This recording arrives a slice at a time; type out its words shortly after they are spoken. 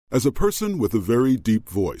As a person with a very deep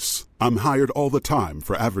voice, I'm hired all the time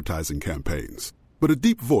for advertising campaigns. But a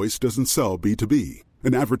deep voice doesn't sell B2B,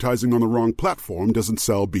 and advertising on the wrong platform doesn't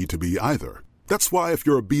sell B2B either. That's why if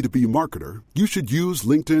you're a B2B marketer, you should use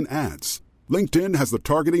LinkedIn ads. LinkedIn has the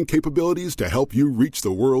targeting capabilities to help you reach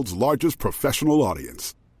the world's largest professional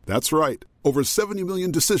audience. That's right, over 70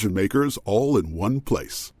 million decision makers all in one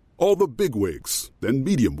place. All the big wigs, then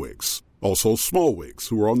medium wigs, also small wigs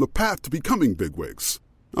who are on the path to becoming big wigs.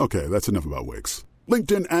 Okay, that's enough about wigs.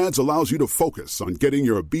 LinkedIn ads allows you to focus on getting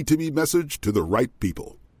your B2B message to the right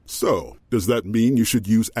people. So, does that mean you should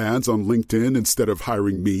use ads on LinkedIn instead of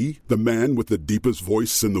hiring me, the man with the deepest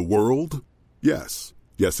voice in the world? Yes.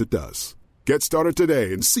 Yes, it does. Get started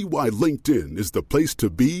today and see why LinkedIn is the place to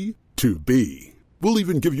be to be. We'll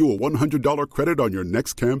even give you a $100 credit on your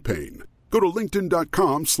next campaign. Go to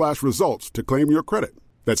linkedin.com/results to claim your credit.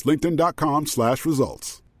 That's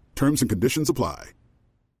linkedin.com/results. Terms and conditions apply.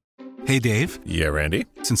 Hey, Dave. Yeah, Randy.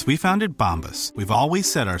 Since we founded Bombas, we've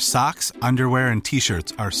always said our socks, underwear, and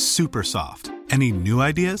T-shirts are super soft. Any new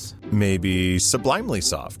ideas? Maybe sublimely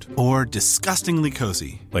soft. Or disgustingly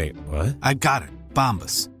cozy. Wait, what? I got it.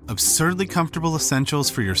 Bombas. Absurdly comfortable essentials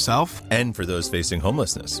for yourself and for those facing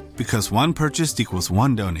homelessness. Because one purchased equals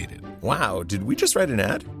one donated. Wow, did we just write an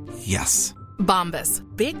ad? Yes. Bombas.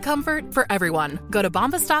 Big comfort for everyone. Go to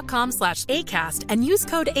bombas.com/ACAST and use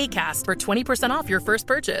code ACAST for 20% off your first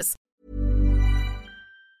purchase.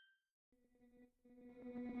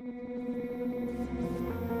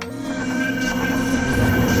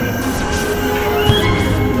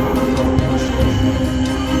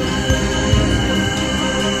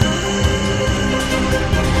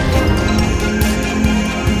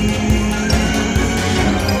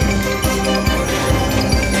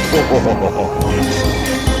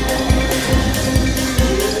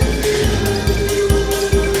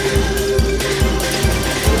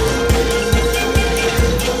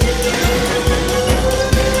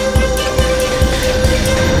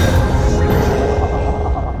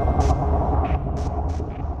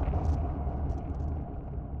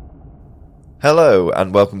 Hello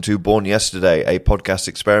and welcome to Born Yesterday, a podcast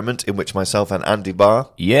experiment in which myself and Andy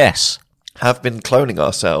Barr have been cloning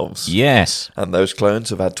ourselves. Yes. And those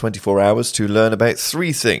clones have had 24 hours to learn about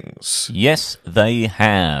three things. Yes, they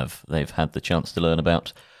have. They've had the chance to learn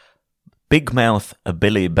about Big Mouth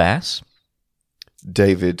Billy Bass,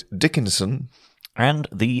 David Dickinson, and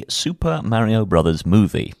the Super Mario Brothers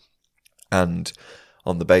movie. And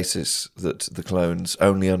on the basis that the clones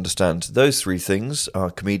only understand those three things, our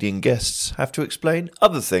comedian guests have to explain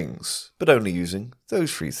other things, but only using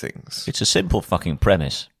those three things. It's a simple fucking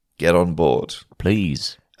premise. Get on board.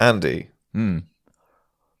 Please. Andy,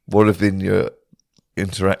 what have been your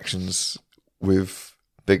interactions with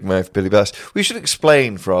Big Mouth Billy Bass? We should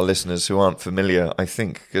explain for our listeners who aren't familiar, I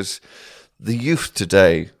think, because the youth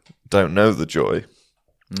today don't know the joy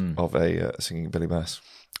of a singing Billy Bass.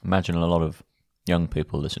 Imagine a lot of young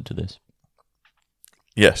people listen to this.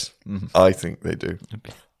 Yes, I think they do.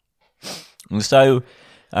 Okay. So,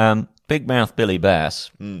 Big Mouth Billy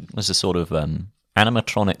Bass was a sort of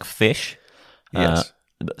animatronic fish. Yes.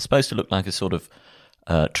 Supposed to look like a sort of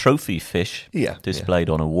trophy fish displayed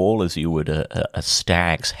on a wall, as you would a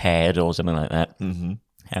stag's head or something like that. Mm-hmm.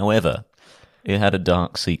 However, it had a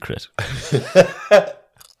dark secret.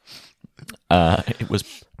 It was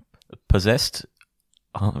possessed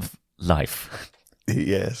of life.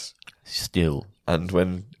 Yes. Still. And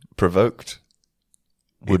when provoked,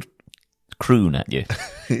 would croon at you.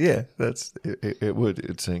 Yeah, it would. It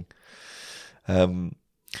would sing. One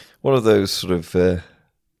of those sort of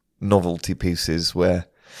novelty pieces where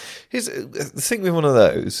the thing with one of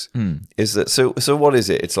those is that so what is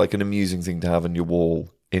it? It's like an amusing thing to have on your wall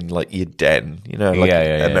in like your den, you know, like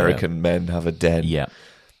American men have a den. Yeah.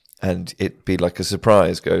 And it'd be like a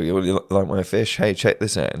surprise. Go, you like my fish? Hey, check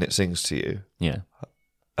this out. And it sings to you. Yeah.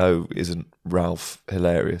 Oh, isn't Ralph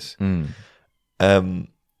hilarious?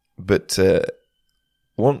 But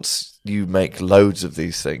once you make loads of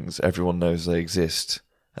these things, everyone knows they exist.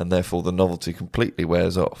 And therefore the novelty completely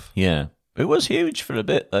wears off. Yeah. It was huge for a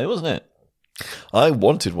bit though, wasn't it? I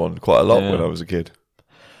wanted one quite a lot when I was a kid.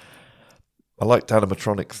 I liked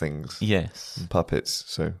animatronic things. Yes. And puppets,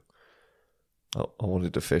 so I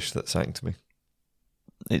wanted a fish that sang to me.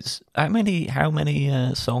 It's how many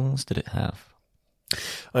songs did it have?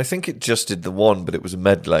 I think it just did the one, but it was a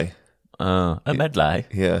medley. A medley?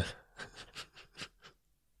 Yeah.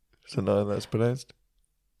 So now that's pronounced?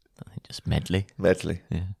 I think just medley. Medley.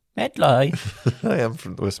 Yeah. Medley. I am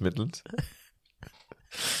from the West Midlands.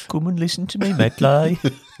 Come and listen to me, medley.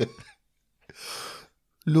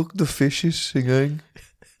 Look, the fish is singing.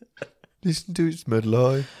 Listen to its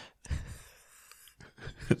mudlie.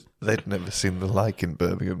 They'd never seen the like in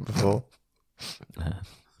Birmingham before.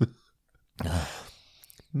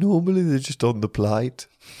 Normally they're just on the plate.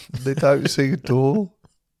 They don't sing at all.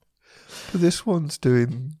 But this one's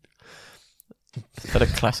doing... Is that a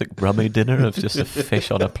classic Brummie dinner of just a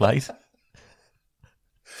fish on a plate?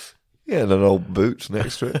 Yeah, and an old boot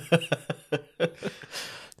next to it.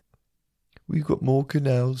 We've got more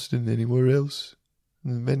canals than anywhere else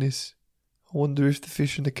in Venice. I wonder if the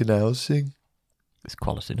fish in the canals sing. It's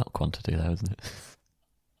quality, not quantity, though, isn't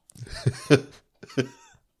it?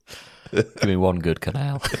 Give me one good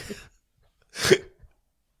canal.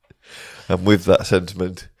 And with that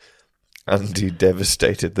sentiment, Andy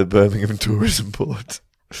devastated the Birmingham Tourism Board.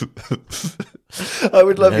 I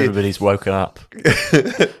would love you. Everybody's woken up.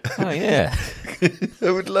 Oh, yeah.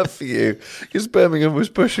 I would love for you, because Birmingham was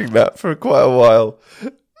pushing that for quite a while.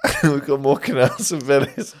 We've got more canals in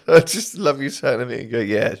Venice. I just love you saying it and go,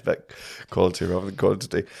 yeah, it's about quality rather than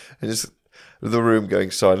quantity. And just the room going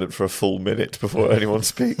silent for a full minute before anyone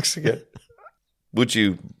speaks again. Would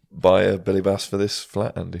you buy a Billy Bass for this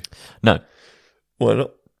flat, Andy? No. Why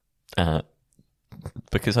not?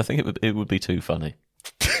 Because I think it would be too funny.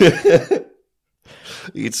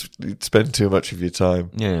 You'd spend too much of your time.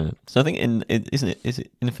 Yeah. So I think is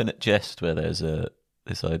it Infinite Jest where there's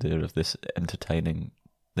this idea of this entertainment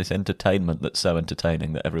that's so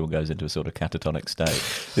entertaining that everyone goes into a sort of catatonic state.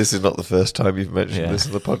 This is not the first time you've mentioned this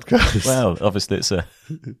in the podcast. Well, obviously it's a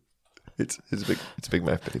big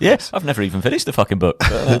mouth. Yes, I've never even finished the fucking book.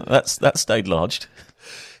 That's stayed lodged.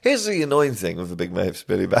 Here's the annoying thing with the Big Mouth's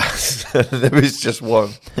Billy Bass. There is just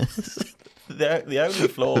one. The only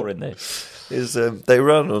flaw in this is they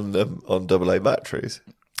run on AA batteries.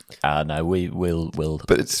 No, we'll.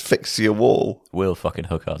 But it's fixed to your wall. We'll fucking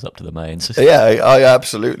hook ours up to the mains. Yeah, I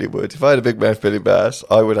absolutely would. If I had a Big Mouth Billy Bass,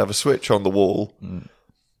 I would have a switch on the wall.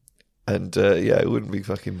 And it wouldn't be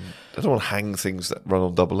fucking... I don't want to hang things that run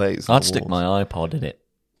on AA's. I'd stick my iPod in it.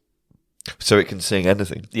 So it can sing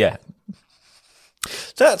anything? Yeah.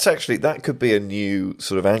 That could be a new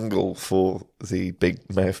sort of angle for the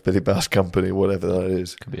Big Mouth Billy Bass company, whatever that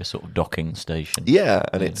is. Could be a sort of docking station. Yeah,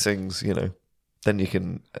 and it sings, then you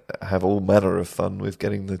can have all manner of fun with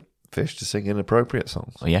getting the fish to sing inappropriate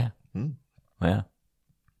songs. Oh, yeah. Yeah.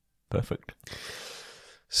 Perfect.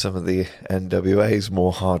 Some of the NWA's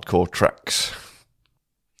more hardcore tracks.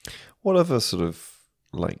 What other sort of,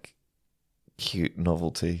 cute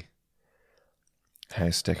novelty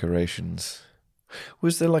house decorations?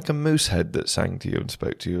 Was there a moose head that sang to you and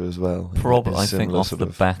spoke to you as well? Probably, I think off the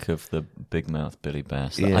back of the Big Mouth Billy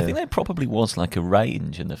Bass. Yeah. I think there probably was a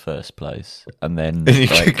range in the first place, and then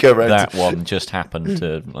that one just happened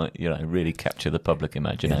to really capture the public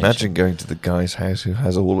imagination. Imagine going to the guy's house who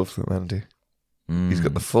has all of them, Andy. He's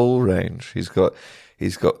got the full range. He's got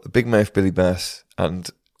the Big Mouth Billy Bass and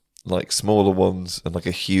smaller ones and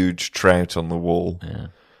a huge trout on the wall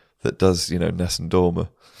that does Nessun Dorma.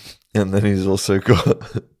 And then he's also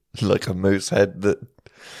got a moose head that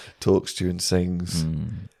talks to you and sings.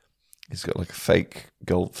 He's got a fake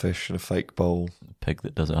goldfish and a fake bowl. A pig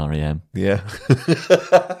that does REM. Yeah.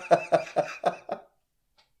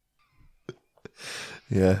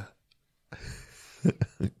 Yeah.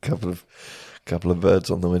 A couple of birds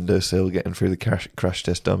on the windowsill getting through the Crash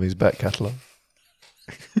Test Dummies back catalogue.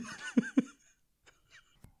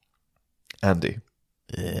 Andy.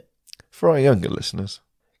 Yeah. For our younger listeners,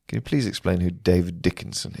 can you please explain who David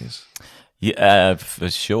Dickinson is? Yeah, for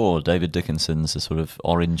sure. David Dickinson's a sort of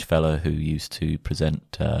orange fellow who used to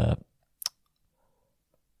present... what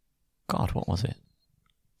was it?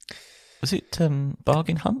 Was it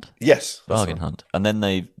Bargain Hunt? Yes. Bargain Hunt. And then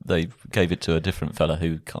they gave it to a different fellow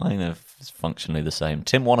who kind of is functionally the same.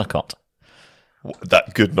 Tim Wonnacott.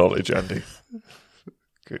 That good knowledge, Andy.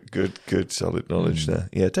 Good solid knowledge there.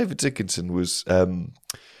 Yeah, David Dickinson was...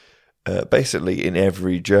 basically in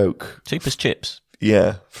every joke. Cheap as chips.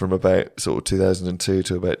 Yeah, from about sort of 2002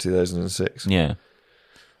 to about 2006. Yeah.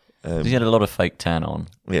 He had a lot of fake tan on.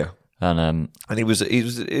 Yeah. And he was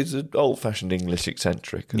an old-fashioned English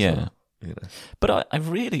eccentric as well. But I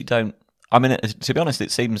really don't... I mean, to be honest,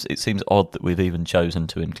 it seems odd that we've even chosen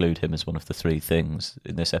to include him as one of the three things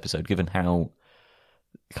in this episode, given how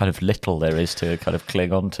kind of little there is to kind of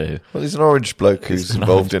cling on to. Well, he's an orange bloke who's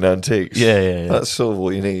involved in antiques. Yeah. That's sort of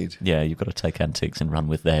all you need. Yeah, you've got to take antiques and run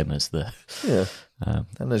with them as the... Yeah.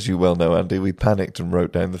 And as you well know, Andy, we panicked and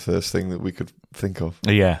wrote down the first thing that we could think of.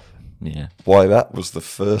 Yeah. Why that was the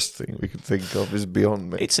first thing we could think of is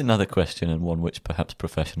beyond me. It's another question, and one which perhaps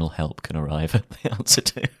professional help can arrive at the answer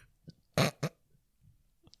to.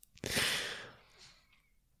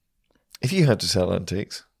 If you had to sell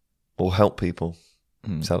antiques, or help people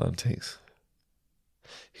sell antiques.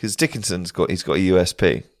 Because Dickinson's got a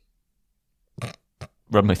USP.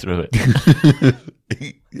 Run me through it.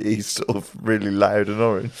 He's sort of really loud and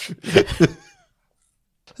orange.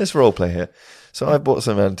 Let's role play here. So I bought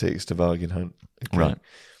some antiques to bargain hunt. Okay? Right.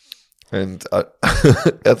 And I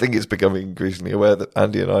think it's becoming increasingly aware that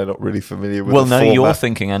Andy and I are not really familiar with Well, the no, you're format.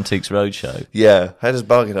 thinking Antiques Roadshow. Yeah. How does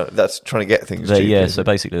bargain hunt? That's trying to get things cheap. Yeah, so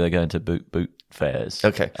basically they're going to boot fairs.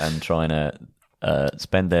 Okay. And trying to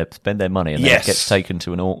spend their money, and then it gets taken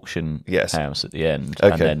to an auction house at the end.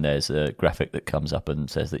 Okay. And then there's a graphic that comes up and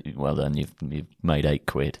says that, well done, you've made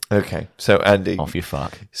 £8. Okay. So Andy, Off you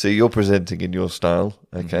fuck. so you're presenting in your style.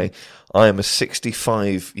 Okay. I am a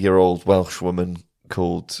 65-year-old Welsh woman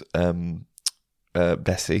called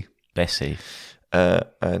Bessie.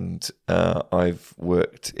 And I've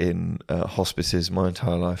worked in hospices my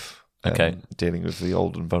entire life. Dealing with the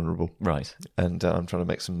old and vulnerable. Right. And I'm trying to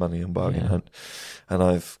make some money on bargain hunt. And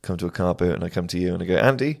I've come to a car boot and I come to you and I go,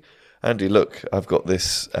 Andy, look, I've got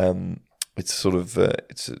this, it's sort of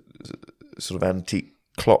antique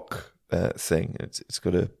clock thing. It's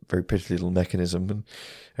got a very pretty little mechanism, and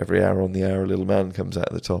every hour on the hour a little man comes out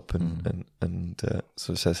of the top and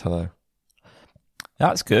sort of says hello.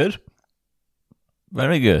 That's good.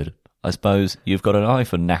 Very good. I suppose you've got an eye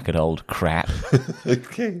for knackered old crap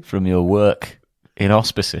Okay. from your work in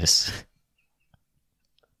hospices.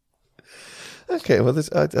 Okay, well,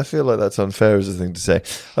 I feel like that's unfair as a thing to say.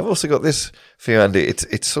 I've also got this for you, Andy.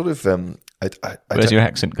 It's sort of... Where's your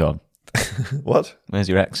accent gone? What? Where's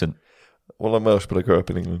your accent? Well, I'm Welsh, but I grew up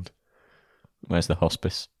in England. Where's the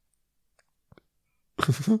hospice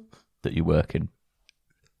that you work in?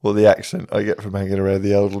 Well, the accent I get from hanging around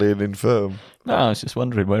the elderly and infirm. No, I was just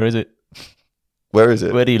wondering, where is it? Where is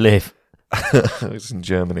it? Where do you live? It's in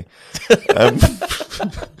Germany.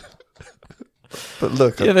 But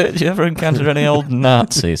look... Do you ever encounter any old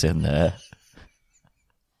Nazis in there?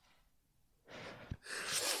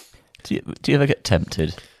 Do you ever get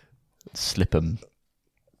tempted? Slip them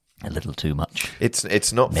a little too much.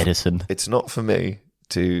 It's not medicine. It's not for me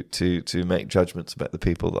to make judgments about the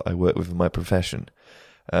people that I work with in my profession.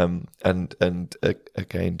 And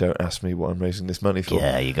again, don't ask me what I'm raising this money for.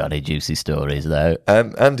 Yeah, you got any juicy stories though?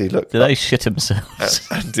 Andy, look. Do they shit themselves?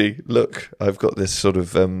 Andy, look. I've got this sort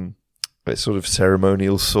of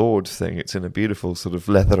ceremonial sword thing. It's in a beautiful sort of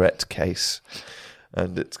leatherette case,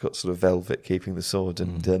 and it's got sort of velvet keeping the sword.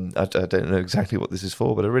 And I don't know exactly what this is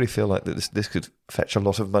for, but I really feel like that this could fetch a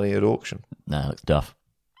lot of money at auction. No, it's duff.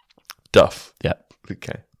 Duff. Yeah.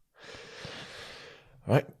 Okay.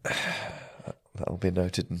 Right. That'll be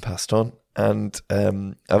noted and passed on. And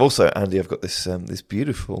I've also, Andy, I've got this this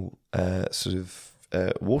beautiful sort of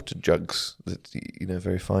water jugs that,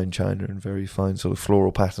 very fine china and very fine sort of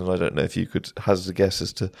floral pattern. I don't know if you could hazard a guess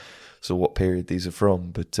as to sort of what period these are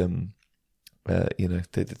from, but they're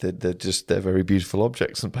very beautiful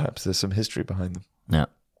objects, and perhaps there's some history behind them. No.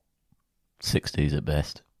 60s at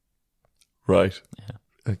best. Right. Yeah.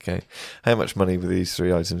 Okay. How much money with these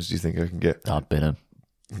three items do you think I can get? I'd bid them.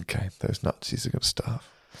 Okay, those Nazis are going to starve.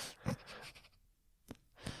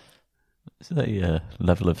 Is the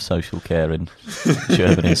level of social care in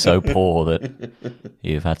Germany so poor that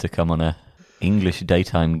you've had to come on a English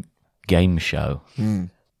daytime game show to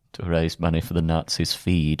raise money for the Nazis'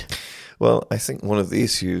 feed? Well, I think one of the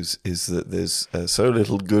issues is that there's so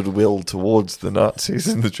little goodwill towards the Nazis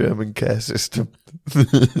in the German care system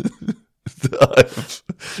that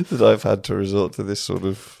I've had to resort to this sort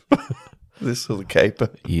of caper.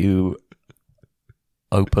 You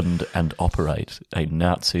opened and operate a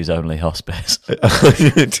Nazis-only hospice.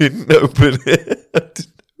 I didn't open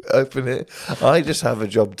it. I just have a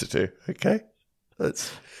job to do. Okay,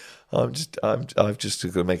 I've just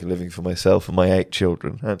got to make a living for myself and my 8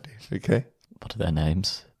 children, Andy. Okay, What are their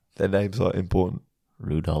names? Their names aren't important.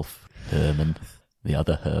 Rudolph, Herman, the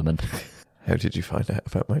other Herman. How did you find out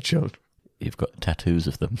about my children? You've got tattoos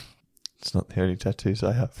of them. It's not the only tattoos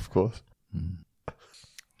I have, of course.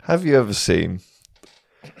 Have you ever seen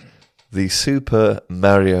the Super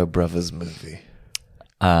Mario Brothers movie?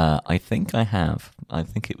 I think I have. I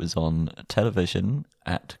think it was on television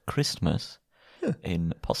at Christmas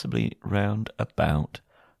in possibly round about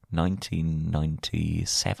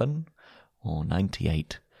 1997 or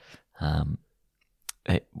 98.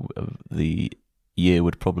 The year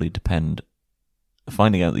would probably depend.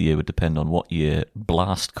 Finding out the year would depend on what year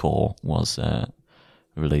Blast Corps was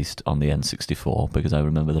released on the N64, because I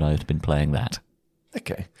remember that I had been playing that.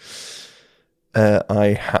 Okay.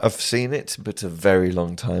 I have seen it, but a very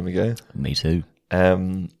long time ago. Me too.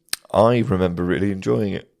 I remember really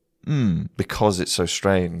enjoying it because it's so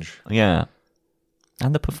strange. Yeah.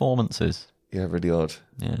 And the performances. Yeah, really odd.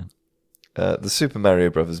 Yeah. The Super Mario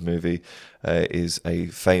Brothers movie is a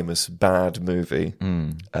famous bad movie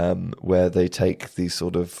where they take the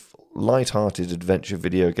sort of light-hearted adventure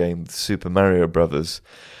video game Super Mario Brothers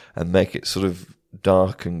and make it sort of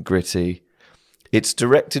dark and gritty. It's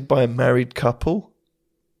directed by a married couple.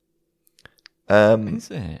 Is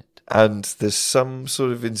it? And there's some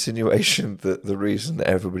sort of insinuation that the reason that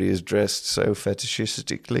everybody is dressed so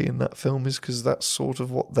fetishistically in that film is because that's sort of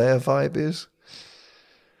what their vibe is.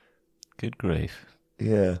 Good grief.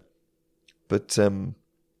 Yeah. But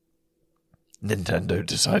Nintendo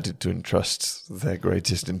decided to entrust their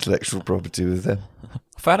greatest intellectual property with them.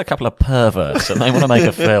 I found a couple of perverts and they want to make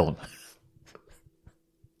a film.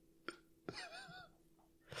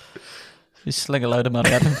 You sling a load of money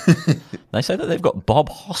at them. They say that they've got Bob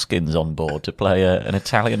Hoskins on board to play an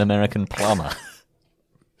Italian-American plumber.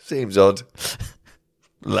 Seems odd.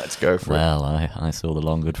 Let's go for it. Well, I saw The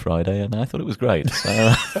Long Good Friday and I thought it was great.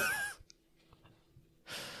 So,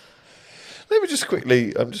 Let me just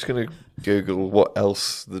quickly, I'm just going to Google what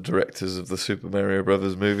else the directors of the Super Mario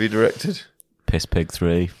Brothers movie directed. Piss Pig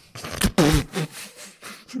 3.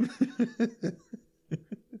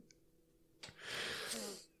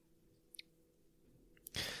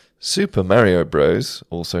 Super Mario Bros.,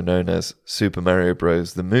 also known as Super Mario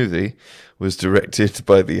Bros. The movie, was directed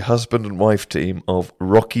by the husband and wife team of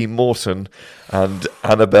Rocky Morton and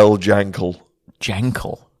Annabelle Jankel.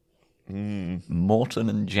 Jankel. Morton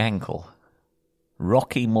and Jankel.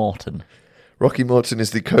 Rocky Morton. Rocky Morton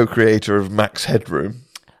is the co-creator of Max Headroom.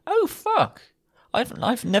 Oh, fuck.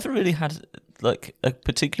 I've never really had like a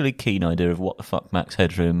particularly keen idea of what the fuck Max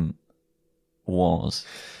Headroom was.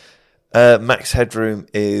 Max Headroom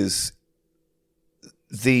is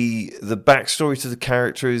the backstory to the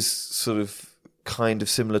character is sort of kind of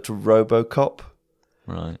similar to RoboCop,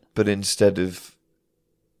 Right. but instead of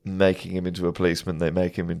making him into a policeman, they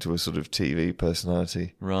make him into a sort of TV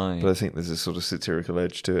personality. Right. But I think there's a sort of satirical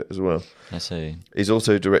edge to it as well. I see. He's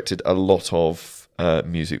also directed a lot of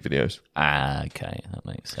music videos. Ah, okay. That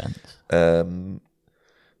makes sense.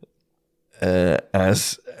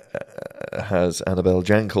 As has Annabelle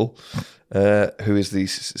Jankel, who is the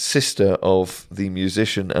sister of the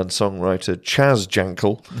musician and songwriter Chaz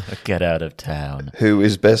Jankel. Get out of town. Who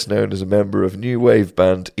is best known as a member of new wave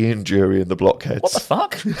band Ian Jury and the Blockheads. What the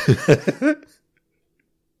fuck?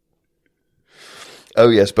 Oh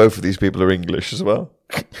yes, both of these people are English as well.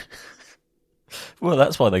 Well,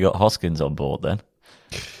 that's why they got Hoskins on board then.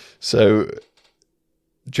 So,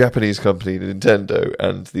 Japanese company Nintendo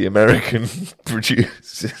and the American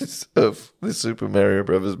producers of the Super Mario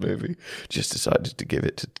Brothers movie just decided to give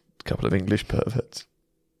it to a couple of English perverts.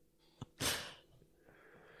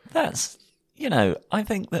 That's, I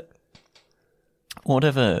think that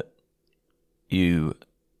whatever you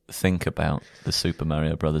think about the Super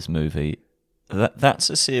Mario Brothers movie,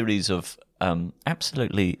 that's a series of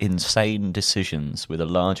absolutely insane decisions with a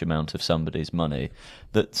large amount of somebody's money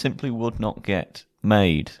that simply would not get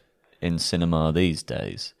made in cinema these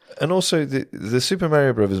days. And also, the Super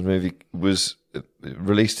Mario Brothers movie was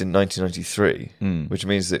released in 1993, which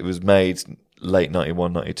means that it was made late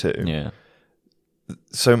 91, 92. Yeah.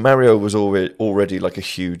 So Mario was already like a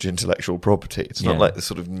huge intellectual property. It's not Yeah. like the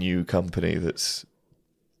sort of new company that's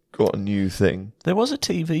got a new thing. There was a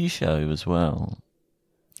TV show as well.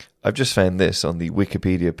 I've just found this on the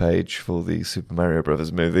Wikipedia page for the Super Mario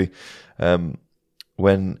Brothers movie.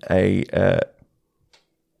 When an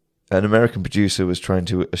American producer was trying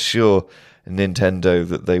to assure Nintendo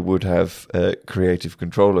that they would have creative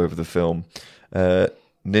control over the film,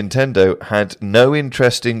 Nintendo had no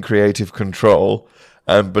interest in creative control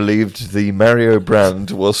and believed the Mario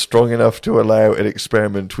brand was strong enough to allow an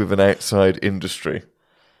experiment with an outside industry.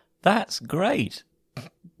 That's great.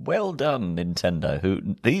 Well done, Nintendo,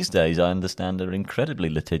 who these days I understand are incredibly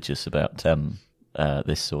litigious about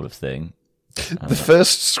this sort of thing. The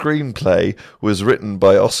first screenplay was written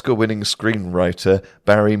by Oscar-winning screenwriter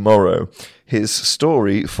Barry Morrow. His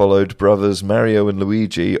story followed brothers Mario and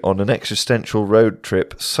Luigi on an existential road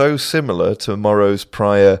trip so similar to Morrow's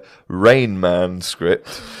prior Rain Man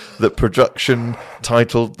script that production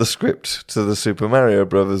titled the script to the Super Mario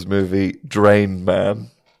Brothers movie Drain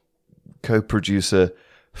Man. Co-producer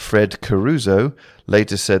Fred Caruso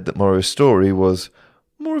later said that Morrow's story was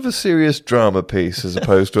more of a serious drama piece as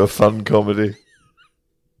opposed to a fun comedy.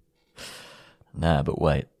 Nah, but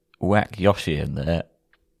wait. Whack Yoshi in there.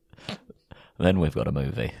 Then we've got a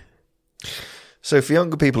movie. So for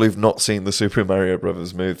younger people who've not seen the Super Mario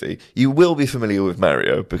Brothers movie, you will be familiar with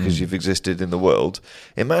Mario because you've existed in the world.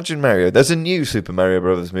 Imagine Mario. There's a new Super Mario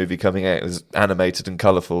Brothers movie coming out. It's animated and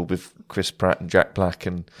colourful with Chris Pratt and Jack Black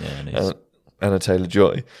and Anna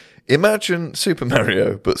Taylor-Joy. Imagine Super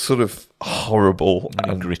Mario, but sort of horrible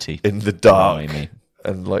and gritty. In the dark. Grimy.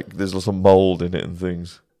 And like there's lots of mould in it and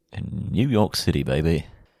things. In New York City, baby.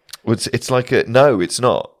 It's like a... No, it's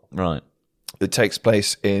not. Right. It takes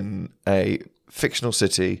place in a fictional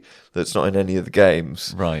city that's not in any of the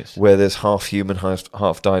games. Right. Where there's half human,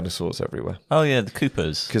 half dinosaurs everywhere. Oh, yeah, the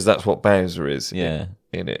Koopas. Because that's what Bowser is Yeah.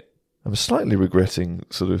 in it. I'm slightly regretting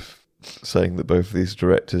sort of saying that both of these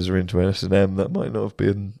directors are into S&M. That might not have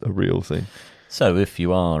been a real thing. So if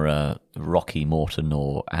you are Rocky Morton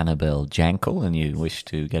or Annabelle Jankel and you wish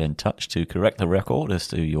to get in touch to correct the record as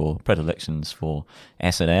to your predilections for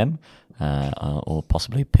S&M or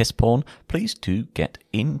possibly piss porn, please do get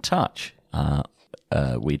in touch.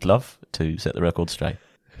 We'd love to set the record straight.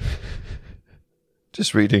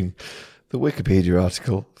 Just reading the Wikipedia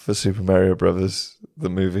article for Super Mario Brothers, the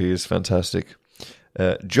movie is fantastic.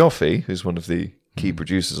 Joffy, who's one of the key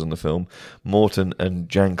producers on the film, Morton and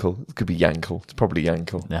Jankel, it could be Yankel, it's probably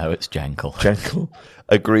Yankel. No, it's Jankel. Jankel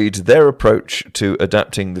agreed their approach to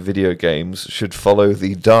adapting the video games should follow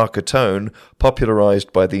the darker tone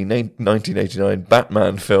popularised by the 1989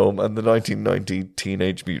 Batman film and the 1990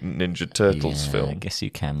 Teenage Mutant Ninja Turtles film. I guess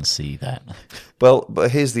you can see that. Well,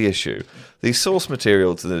 but here's the issue. The source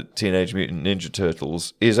material to the Teenage Mutant Ninja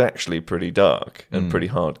Turtles is actually pretty dark and pretty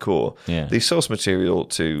hardcore. Yeah. The source material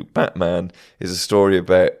to Batman is a story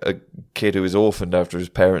about a kid who is orphaned after his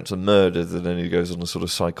parents are murdered, and then he goes on a sort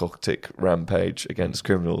of psychotic rampage against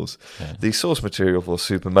criminals. Yeah. The source material for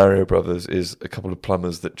Super Mario Brothers is a couple of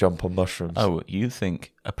plumbers that jump on mushrooms. Oh, you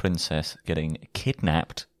think a princess getting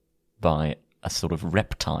kidnapped by a sort of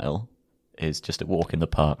reptile is just a walk in the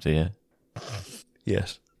park, do you?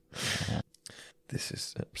 Yes. Yeah. This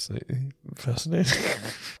is absolutely fascinating.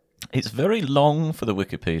 It's very long for the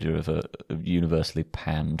Wikipedia of a universally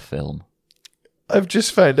panned film. I've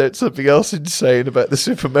just found out something else insane about the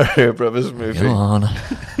Super Mario Brothers movie. Go on.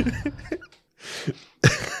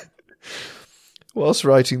 Whilst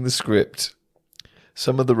writing the script,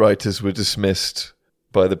 some of the writers were dismissed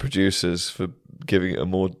by the producers for giving it a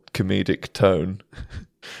more comedic tone.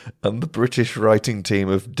 And the British writing team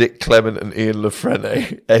of Dick Clement and Ian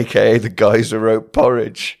Lafrene, a.k.a. the guys who wrote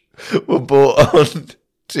Porridge, were brought on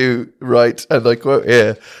to write, and I quote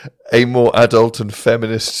here, a more adult and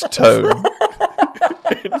feminist tone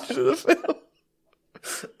into the film.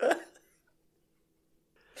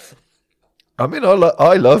 I mean, I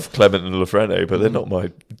love Clement and Lafrene, but they're not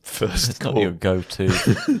my first. It's not your go-to.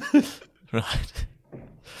 Right.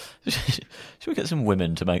 Should we get some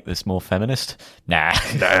women to make this more feminist? Nah.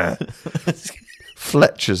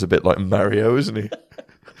 Fletcher's a bit like Mario, isn't he?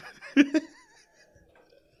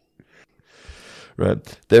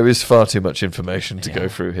 Right. There is far too much information to go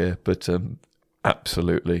through here, but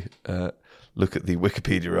absolutely. Look at the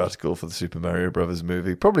Wikipedia article for the Super Mario Brothers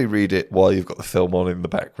movie. Probably read it while you've got the film on in the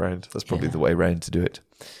background. That's probably the way round to do it.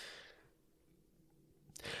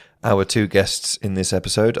 Our two guests in this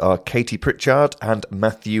episode are Katie Pritchard and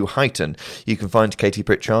Matthew Highton. You can find Katie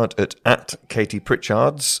Pritchard at Katie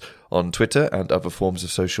Pritchards on Twitter and other forms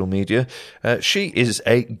of social media. She is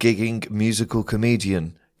a gigging musical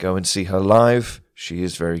comedian. Go and see her live. She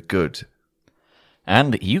is very good.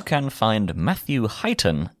 And you can find Matthew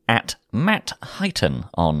Highton at Matt Highton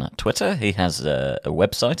on Twitter. He has a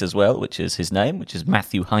website as well, which is his name, which is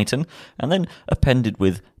Matthew Highton, and then appended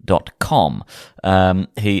with .com.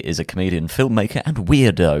 He is a comedian, filmmaker, and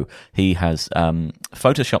weirdo. He has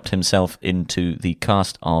photoshopped himself into the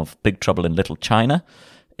cast of Big Trouble in Little China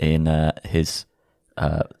in his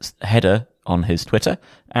header on his Twitter,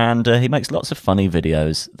 and he makes lots of funny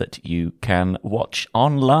videos that you can watch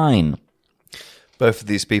online. Both of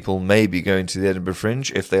these people may be going to the Edinburgh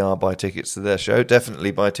Fringe. If they are, buy tickets to their show.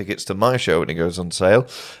 Definitely buy tickets to my show when it goes on sale.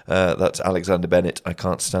 That's Alexander Bennett. I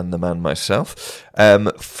can't stand the man myself.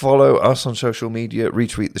 Follow us on social media,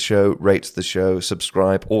 retweet the show, rate the show,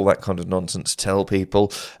 subscribe, all that kind of nonsense. Tell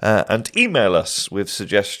people. And email us with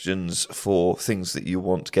suggestions for things that you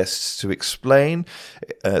want guests to explain,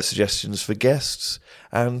 suggestions for guests,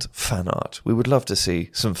 and fan art. We would love to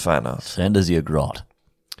see some fan art. Send us your grot.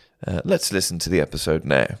 Let's listen to the episode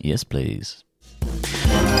now. Yes, please.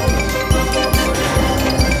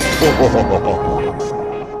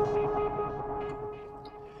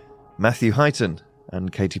 Matthew Highton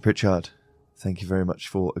and Katie Pritchard, thank you very much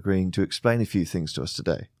for agreeing to explain a few things to us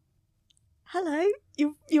today. Hello,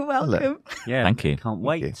 you're welcome. Hello. Yeah, Thank you. Can't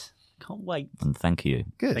wait. you. Can't wait. And thank you.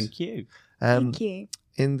 Good. Thank you. Thank you.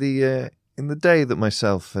 In the day that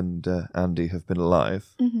myself and Andy have been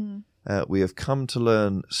alive, we have come to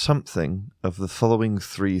learn something of the following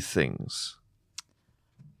three things.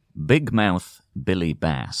 Big Mouth Billy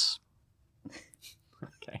Bass.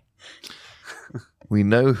 Okay. We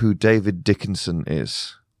know who David Dickinson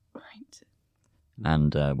is. Right.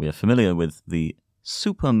 And we are familiar with the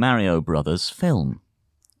Super Mario Brothers film.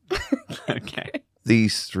 Okay.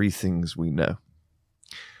 These three things we know.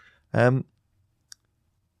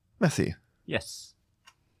 Matthew, Yes.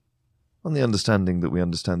 on the understanding that we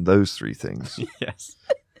understand those three things, Yes.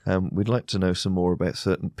 we'd like to know some more about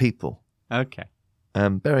certain people. Okay.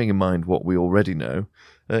 Bearing in mind what we already know,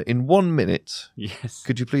 in 1 minute, Yes.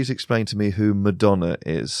 could you please explain to me who Madonna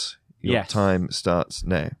is? Your Yes. time starts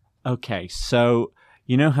now. Okay. So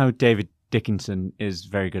you know how David Dickinson is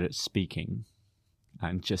very good at speaking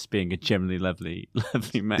and just being a generally lovely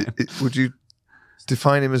man. Would you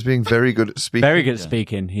define him as being very good at speaking? Very good at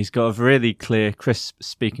speaking. He's got a really clear, crisp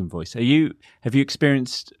speaking voice. Have you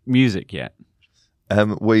experienced music yet?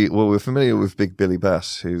 We're familiar with Big Billy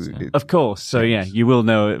Bass, who... Of course. So yeah, you will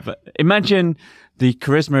know it. But imagine the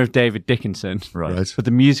charisma of David Dickinson, Right. with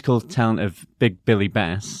the musical talent of Big Billy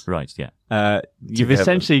Bass. Right, yeah. You've Together.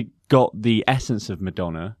 essentially got the essence of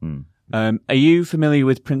Madonna. Mm. Are you familiar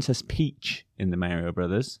with Princess Peach in the Mario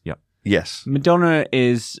Brothers? Yeah. Yes. Madonna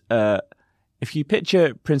is, if you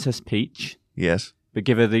picture Princess Peach, Yes. but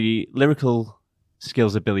give her the lyrical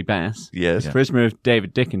skills of Billy Bass, Yes. charisma of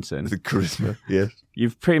David Dickinson, The charisma. Yes.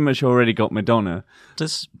 you've pretty much already got Madonna.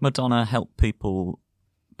 Does Madonna help people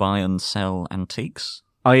buy and sell antiques?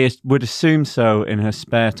 I would assume so in her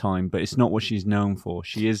spare time, but it's not what she's known for.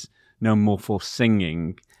 She is known more for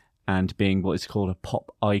singing and being what is called a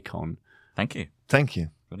pop icon. Thank you. Thank you.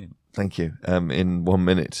 Brilliant. Thank you. In 1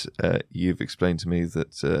 minute, you've explained to me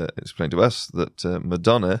that, explained to us that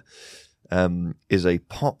Madonna is a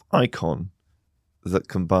pop icon that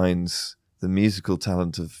combines the musical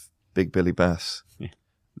talent of Big Billy Bass,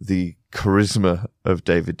 the charisma of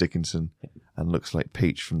David Dickinson, and looks like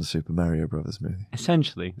Peach from the Super Mario Brothers movie.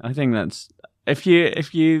 Essentially, I think that's if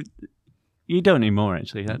you don't need more.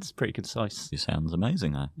 Actually, that's pretty concise, She sounds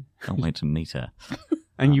amazing. I can't wait to meet her.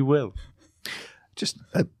 and you will. Just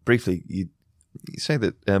briefly, you say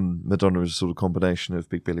that Madonna is a sort of combination of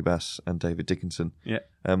Big Billy Bass and David Dickinson. Yeah.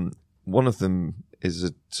 One of them is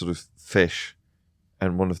a sort of fish,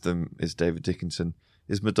 and one of them is David Dickinson.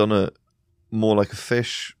 Is Madonna more like a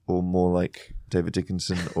fish or more like David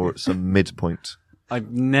Dickinson, or at some midpoint?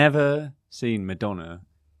 I've never seen Madonna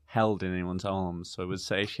held in anyone's arms, so I would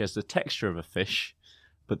say she has the texture of a fish,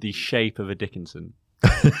 but the shape of a Dickinson.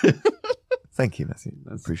 Thank you, Matthew.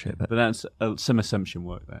 Appreciate that. But that's some assumption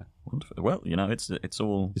work there. Wonderful. Well, it's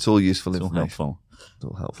all It's all useful it's all information. helpful. It's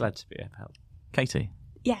all helpful. Glad to be of help. Katie,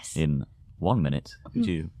 Yes. in 1 minute, could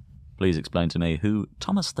you please explain to me who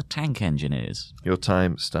Thomas the Tank Engine is? Your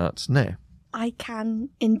time starts now. I can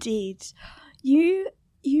indeed. You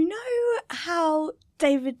know how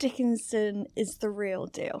David Dickinson is the real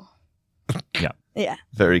deal. Yeah. Yeah.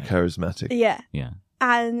 Very charismatic. Yeah. Yeah.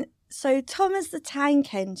 And so Thomas the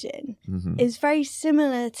Tank Engine is very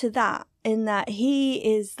similar to that in that he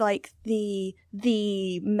is like the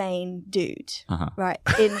main dude, Uh-huh. right?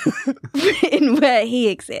 In where he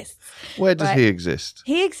exists. Where does Right. he exist?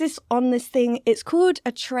 He exists on this thing. It's called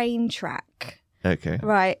a train track. Okay.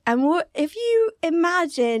 Right. And what if you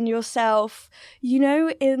imagine yourself,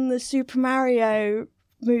 in the Super Mario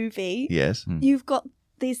movie, Yes. you've got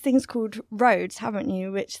these things called roads, haven't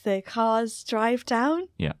you, which the cars drive down?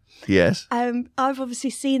 Yeah. Yes. I've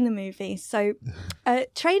obviously seen the movie. So a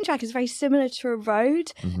train track is very similar to a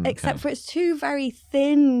road, except for it's two very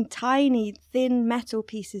tiny metal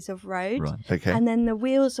pieces of road. Right. Okay. And then the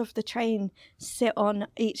wheels of the train sit on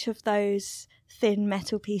each of those thin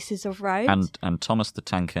metal pieces of road. And Thomas the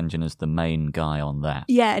Tank Engine is the main guy on that.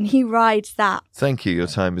 Yeah, and he rides that. Thank you. Your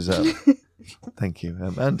time is up. Thank you.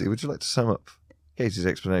 Andy, would you like to sum up Katie's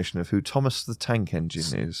explanation of who Thomas the Tank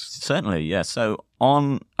Engine is? Certainly, yeah. So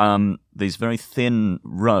on these very thin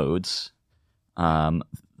roads,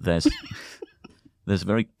 there's a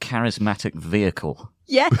very charismatic vehicle,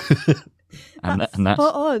 Yeah, and that's that's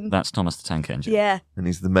spot on. that's Thomas the Tank Engine. Yeah, And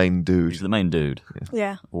he's the main dude. He's the main dude.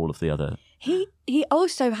 yeah. All of the other. He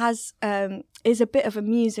also has is a bit of a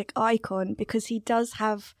music icon because he does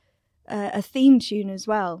have a theme tune as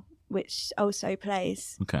well, which also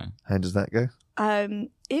plays. Okay. How does that go?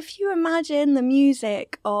 If you imagine the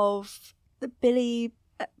music of the Billy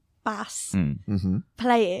bass Yeah.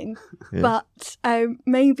 playing, but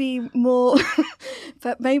maybe more,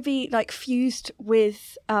 but maybe like fused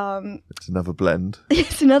with. It's another blend.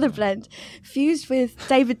 It's another blend, fused with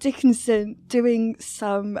David Dickinson doing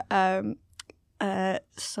some.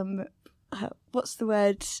 What's the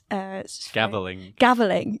word?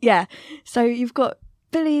 Gavelling. Yeah. So you've got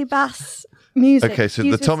Billy Bass music. Okay, so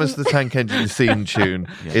the Thomas the Tank Engine theme tune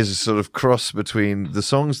is a sort of cross between the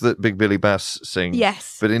songs that Big Billy Bass sings,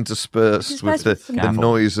 yes, but interspersed with the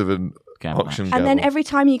noise of an auction gavel. And then every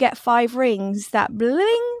time you get 5 rings, that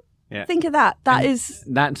bling. Yeah. Think of that.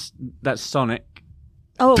 That's Sonic.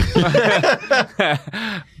 Oh.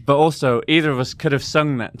 But also, either of us could have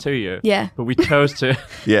sung that to you. Yeah. But we chose to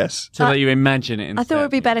yes to let you imagine it instead. I thought it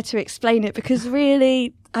would be better to explain it because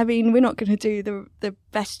really, I mean, we're not going to do the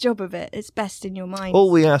best job of it. It's best in your mind. All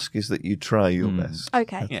we ask is that you try your best.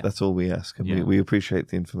 Okay. That's all we ask, and we appreciate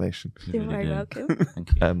the information. You're very welcome. Thank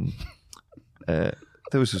you.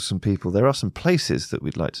 Those are some people. There are some places that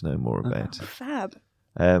we'd like to know more about. Fab.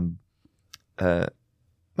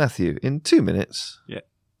 Matthew, in 2 minutes,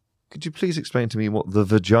 could you please explain to me what the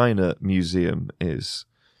Vagina Museum is?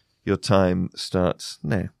 Your time starts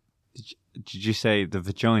now. Did you say the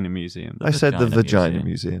Vagina Museum? I said the Vagina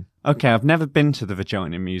Museum. Okay, I've never been to the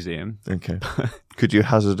Vagina Museum. Okay. Could you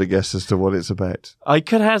hazard a guess as to what it's about? I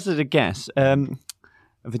could hazard a guess. A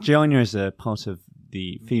vagina is a part of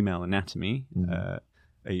the female anatomy.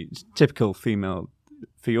 A typical female,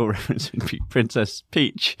 for your reference, would be Princess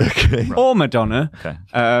Peach or Madonna. Okay.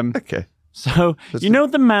 Okay. So, you know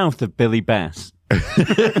the mouth of Billy Bass?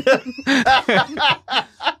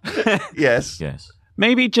 Yes. Yes.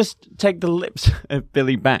 Maybe just take the lips of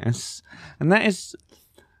Billy Bass, and that is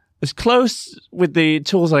as close with the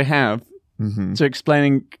tools I have to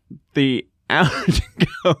explaining the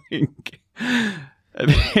outgoing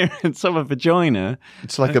appearance of a vagina.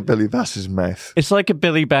 It's like a Billy Bass's mouth. It's like a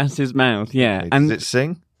Billy Bass's mouth, yeah. Okay. And does it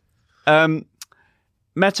sing?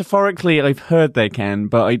 Metaphorically, I've heard they can,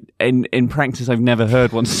 but in practice, I've never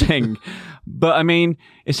heard one sing. But I mean,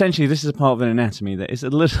 essentially, this is a part of an anatomy that is a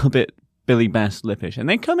little bit Billy Bass lippish, and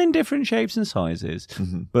they come in different shapes and sizes,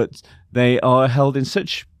 but they are held in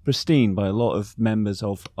such pristine by a lot of members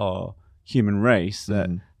of our human race that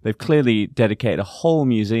they've clearly dedicated a whole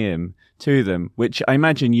museum to them, which I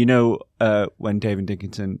imagine when David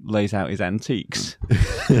Dickinson lays out his antiques.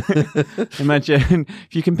 Imagine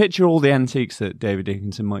if you can picture all the antiques that David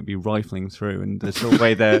Dickinson might be rifling through and the sort of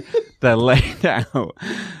way they're laid out.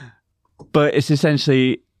 But it's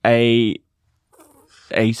essentially a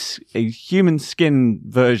human skin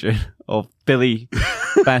version of Billy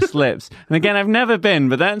Bass lips. And again, I've never been,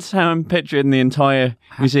 but that's how I'm picturing the entire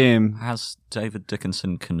museum. Has David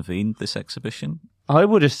Dickinson convened this exhibition? I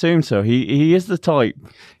would assume so. He is the type.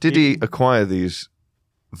 Did he acquire these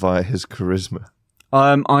via his charisma?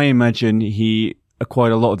 I imagine he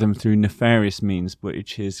acquired a lot of them through nefarious means,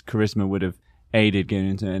 which his charisma would have aided, giving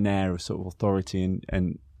into an air of sort of authority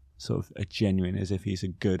and sort of a genuine, as if he's a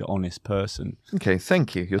good, honest person. Okay,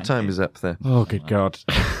 thank you. Your time is up there. Oh, good God.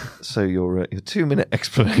 So your 2-minute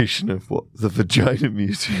explanation of what the Vagina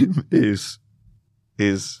Museum is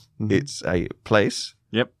it's a place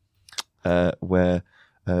where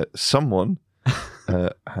someone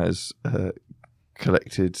has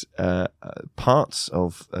collected parts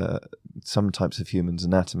of some types of humans'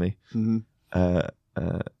 anatomy,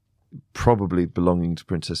 probably belonging to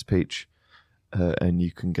Princess Peach, and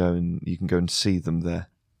you can go and see them there.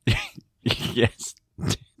 Yes,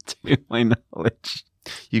 to my knowledge.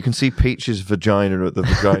 You can see Peach's vagina at the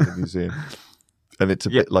Vagina Museum. And it's a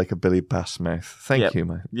bit like a Billy Bass mouth. Thank you,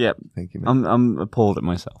 mate. Yep. Thank you, mate. I'm appalled at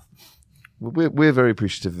myself. We're very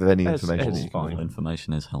appreciative of any information. All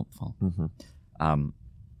information is helpful.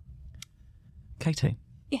 Katie.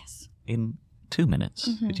 Yes. In 2 minutes,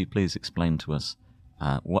 could you please explain to us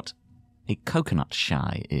what a coconut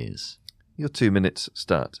shy is? Your 2 minutes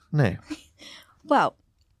start now. Well,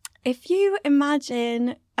 if you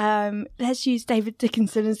imagine, let's use David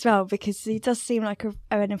Dickinson as well, because he does seem like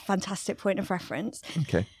a fantastic point of reference.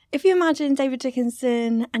 Okay. If you imagine David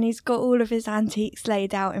Dickinson and he's got all of his antiques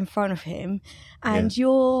laid out in front of him, and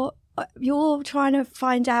you're trying to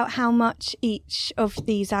find out how much each of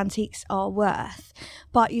these antiques are worth,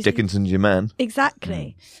 but Dickinson's your man.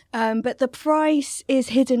 Exactly. But the price is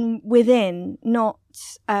hidden within, not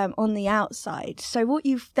on the outside. So what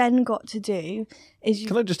you've then got to do is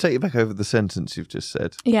Can I just take you back over the sentence you've just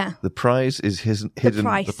said? Yeah. The prize is hidden.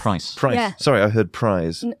 The price. Yeah. Sorry, I heard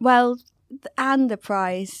prize. Well, and the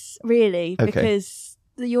price, really, because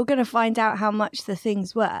you're going to find out how much the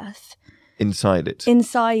thing's worth. Inside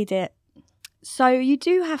it. So you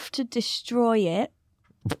do have to destroy it.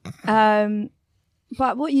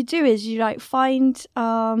 But what you do is you find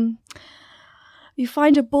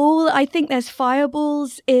a ball. I think there's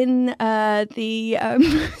fireballs in the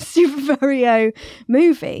Super Mario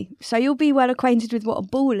movie, so you'll be well acquainted with what a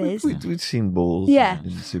ball is. We've seen balls. Yeah.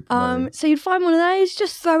 In Super Mario. So you'd find one of those,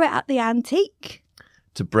 just throw it at the antique.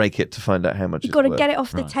 To break it to find out how much You've it's got to worth. get it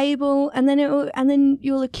off the table, and then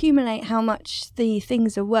you'll accumulate how much the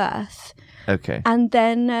things are worth. Okay. And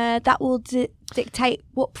then that will dictate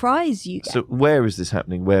what prize you get. So where is this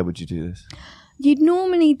happening? Where would you do this? You'd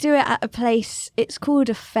normally do it at a place, it's called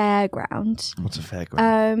a fairground. What's a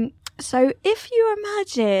fairground? So if you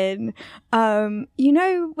imagine,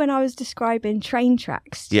 when I was describing train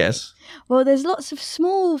tracks. Yes. Well, there's lots of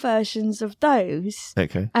small versions of those.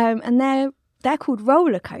 Okay. And they're called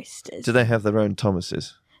roller coasters. Do they have their own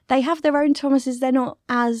Thomases? They have their own Thomases. They're not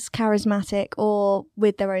as charismatic or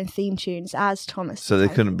with their own theme tunes as Thomas. So they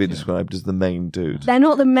couldn't be described as the main dude. They're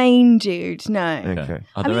not the main dude, no. Okay.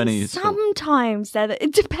 Are there any? Sometimes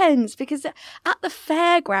it depends, because at the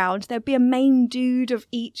fairground there'd be a main dude of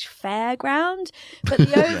each fairground, but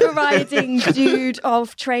the overriding dude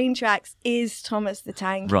of train tracks is Thomas the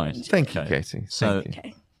Tank Right. Engine. Thank you, Katie. So, Thank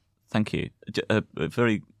you. thank you.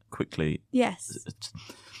 Very quickly. Yes.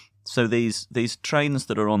 So these trains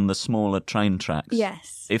that are on the smaller train tracks.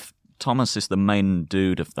 Yes. If Thomas is the main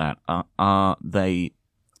dude of that, are they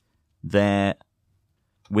there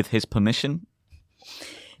with his permission?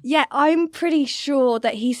 Yeah, I'm pretty sure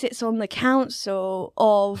that he sits on the council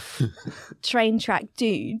of train track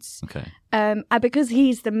dudes. Okay. Because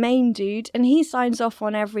he's the main dude, and he signs off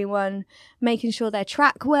on everyone, making sure they're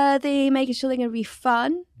track worthy, making sure they're going to be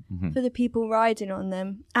fun for the people riding on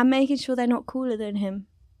them, and making sure they're not cooler than him.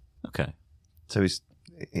 Okay. So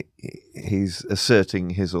he's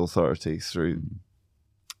asserting his authority through...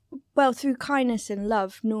 Well, through kindness and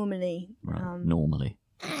love, normally. Right. Normally.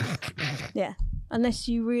 Yeah. Unless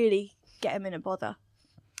you really get him in a bother.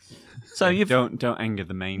 So you've Don't anger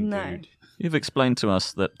the main No. dude. You've explained to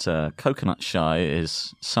us that Coconut Shy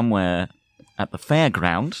is somewhere at the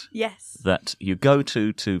fairground Yes. that you go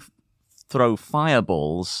to throw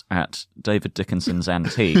fireballs at David Dickinson's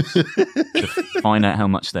antiques to find out how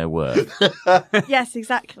much they're worth. Yes,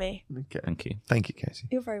 exactly. Okay. Thank you. Thank you, Katie.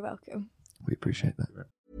 You're very welcome. We appreciate that.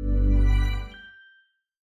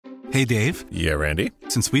 Hey, Dave. Yeah, Randy.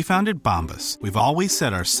 Since we founded Bombas, we've always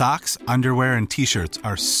said our socks, underwear, and T-shirts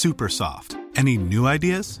are super soft. Any new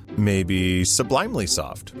ideas? Maybe sublimely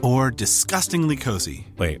soft. Or disgustingly cozy?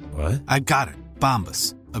 Wait, what? I got it.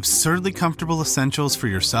 Bombas. Absurdly comfortable essentials for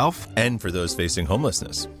yourself And for those facing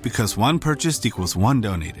homelessness. because one purchased equals one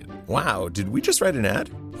donated. Wow, did we just write an ad?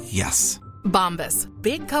 Yes. Bombas.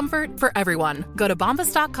 Big comfort for everyone. Go to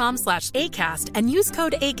bombas.com/ACAST and use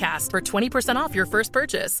code ACAST for 20% off your first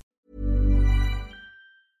purchase.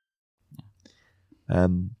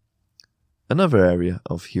 Another area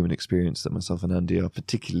of human experience that myself and Andy are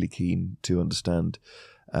particularly keen to understand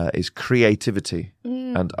is creativity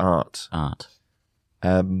and art. Art.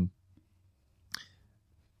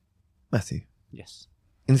 Matthew, Yes.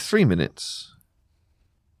 in 3 minutes,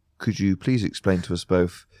 could you please explain to us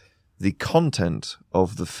both the content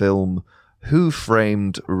of the film Who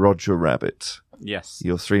Framed Roger Rabbit? Yes.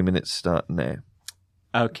 Your 3 minutes start now.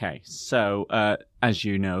 Okay, so as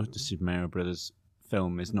you know, the Super Mario Brothers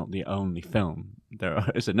film is not the only film. There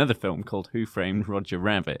is another film called Who Framed Roger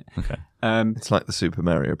Rabbit. Okay. It's like the Super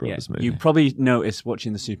Mario Brothers movie. You probably noticed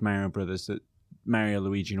watching the Super Mario Brothers that Mario,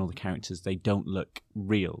 Luigi, and all the characters, they don't look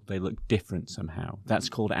real. They look different somehow. That's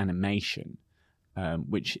called animation,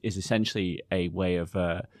 which is essentially a way of...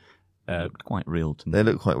 Looked quite real to me. They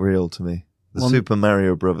look quite real to me. The Well, Super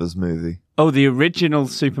Mario Brothers movie. Oh, the original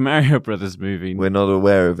Super Mario Brothers movie. We're not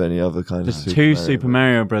aware of any other kind There's of two Super Super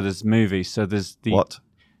Mario Brothers movies. So there's the What?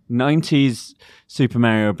 90s Super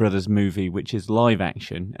Mario Brothers movie, which is live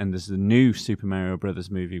action, and there's the new Super Mario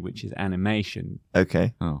Brothers movie, which is animation.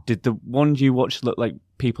 Okay. Oh, Did the ones you watched look like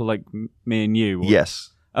people like me and you? Or-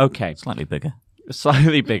 Yes. Okay. slightly bigger.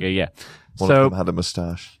 Slightly bigger, yeah. One So of them had a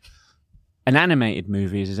moustache. an animated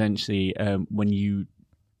movie is essentially when you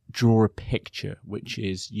draw a picture, which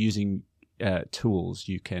is using tools,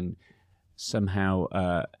 you can somehow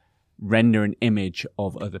render an image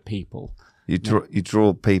of other people. You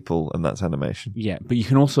draw people, and that's animation. Yeah, but you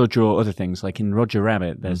can also draw other things. Like in Roger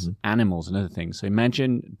Rabbit, there's animals and other things. So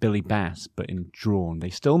imagine Billy Bass, but in drawn. They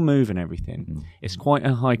still move and everything. It's quite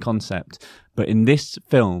a high concept. But in this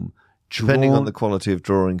film, Depending on the quality of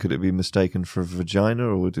drawing, could it be mistaken for a vagina,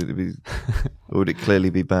 or would it be, or would it clearly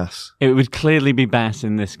be Bass? it would clearly be Bass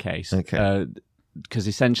in this case. Okay. Because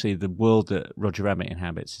essentially the world that Roger Rabbit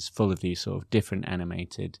inhabits is full of these sort of different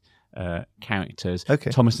animated characters. Okay.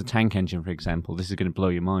 Thomas the Tank Engine, for example, this is going to blow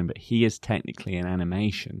your mind, but he is technically an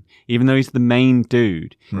animation. Even though he's the main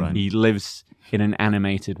dude, he lives in an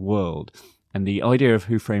animated world. And the idea of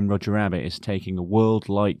Who Framed Roger Rabbit is taking a world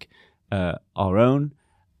like our own,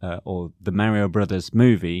 or the Mario Brothers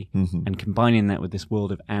movie, and combining that with this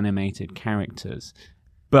world of animated characters.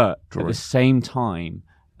 But at the same time,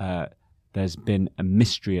 there's been a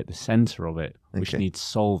mystery at the center of it, which needs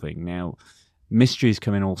solving. Now, mysteries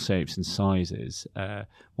come in all shapes and sizes.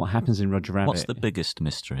 What happens in Roger Rabbit? What's the biggest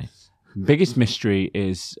mystery? Biggest mystery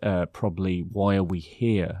is probably why are we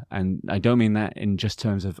here? And I don't mean that in just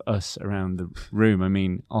terms of us around the room. I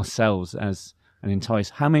mean ourselves as an entire...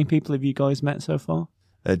 How many people have you guys met so far?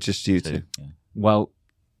 Just you two. Yeah. Well,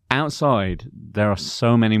 outside, there are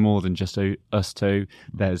so many more than just us two.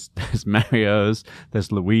 There's Mario's,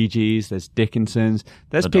 there's Luigi's, there's Dickinson's,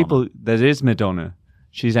 there's Madonna. people... There is Madonna.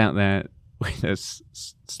 She's out there with her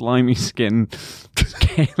slimy skin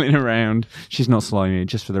scaling around. She's not slimy,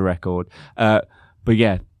 just for the record. But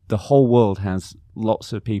yeah, the whole world has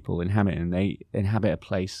lots of people inhabiting. They inhabit a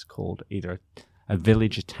place called either a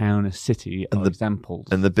village, a town, a city, or examples.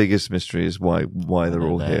 And the biggest mystery is why they're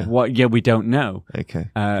all here. What? Yeah, we don't know. Okay.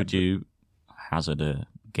 Could you hazard a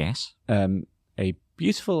guess? A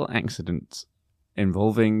beautiful accident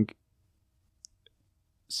involving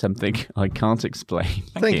something I can't explain.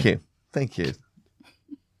 Thank you.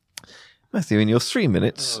 Matthew, in your 3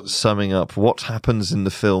 minutes summing up what happens in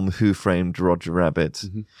the film Who Framed Roger Rabbit,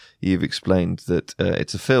 you've explained that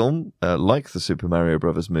it's a film like the Super Mario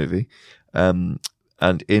Brothers movie, and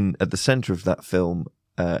at the center of that film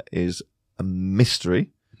is a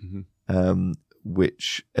mystery,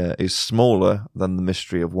 which is smaller than the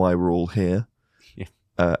mystery of why we're all here,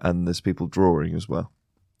 and there's people drawing as well.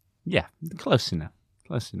 Yeah, close enough.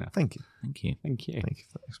 Thank you. Thank you. Thank you. Thank you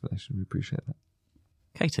for that explanation. We appreciate that.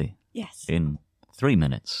 Katie, Yes. in 3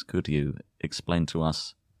 minutes, could you explain to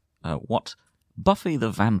us what Buffy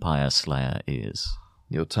the Vampire Slayer is?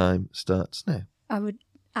 Your time starts now. I would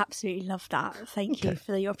absolutely love that. Thank you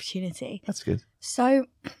for the opportunity. That's good. So,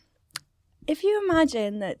 if you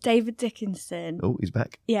imagine that David Dickinson, Oh, he's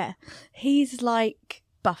back. yeah, he's like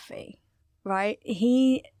Buffy, right?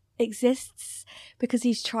 He exists because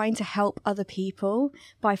he's trying to help other people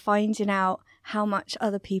by finding out how much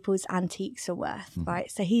other people's antiques are worth,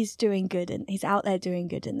 right? So he's doing good, and he's out there doing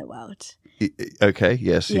good in the world. Okay,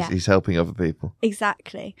 yes, Yeah. he's helping other people.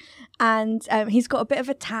 Exactly. And he's got a bit of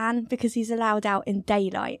a tan because he's allowed out in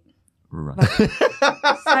daylight. Right.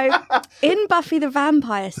 So in Buffy the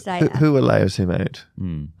Vampire Slayer, Who allows him out?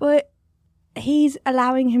 but he's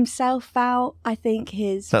allowing himself out. I think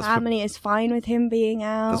his That's family is fine with him being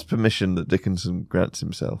out. That's permission that Dickinson grants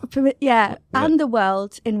himself. Yeah, and the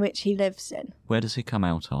world in which he lives in. Where does he come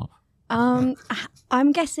out of?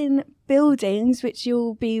 I'm guessing buildings, which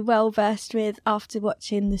you'll be well versed with after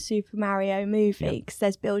watching the Super Mario movie, because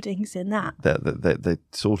there's buildings in that. They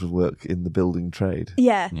sort of work in the building trade.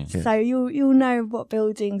 Yeah, so you'll know what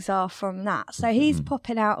buildings are from that. So he's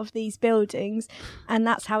popping out of these buildings, and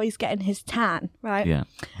that's how he's getting his tan, right? Yeah.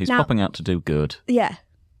 He's Now- popping out to do good. Yeah.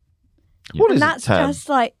 What is And that's tan? just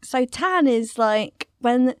like, so tan is like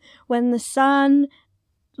when the sun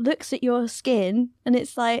looks at your skin and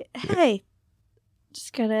it's like, hey,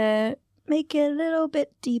 just gonna make it a little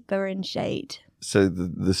bit deeper in shade. So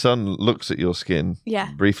the sun looks at your skin.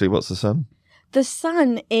 Yeah. Briefly, what's the sun? The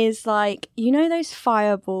sun is like, you know those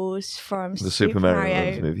fireballs from The Super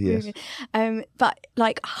Mario movie, yes. but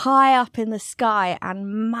like high up in the sky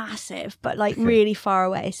and massive, but like really far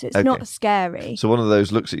away. So it's not scary. So one of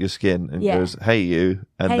those looks at your skin and goes, hey you,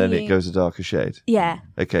 and Hey, then you. it goes a darker shade. Yeah.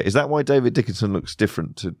 Okay, is that why David Dickinson looks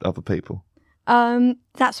different to other people?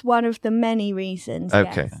 That's one of the many reasons.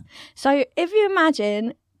 Okay. Yes. So if you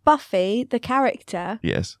imagine Buffy, the character,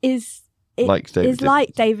 Yes. is Like David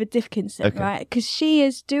like David Dickinson, Okay. right? Because she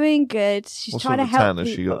is doing good. She's What trying sort to of help tan has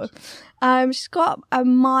she people. got? She's got a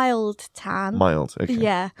mild tan. Mild, okay.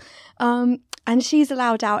 Yeah. And she's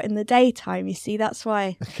allowed out in the daytime, you see, that's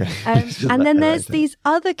why. Okay. And then there's these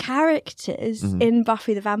other characters Mm-hmm. in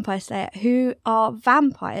Buffy the Vampire Slayer who are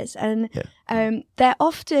vampires, and they're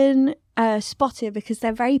often spotted because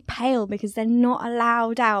they're very pale because they're not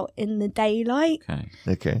allowed out in the daylight. Okay.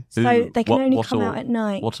 Okay. So they can only what come out at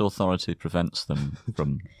night. What authority prevents them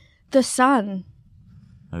from... The sun.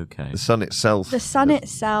 Okay. The sun itself. The sun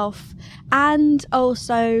itself, and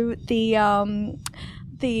also the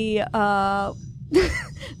the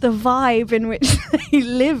vibe in which they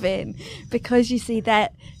live in, because you see they're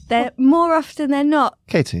more often than not,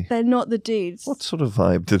 Katie, they're not the dudes. what sort of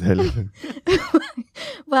vibe do they live in?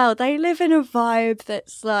 Well, they live in a vibe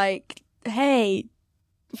that's like, hey,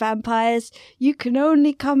 vampires, you can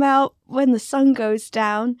only come out when the sun goes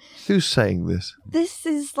down. Who's saying this? This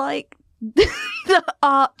is like the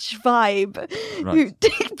arch vibe who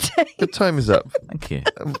dictates. The time is up. Thank you.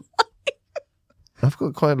 I've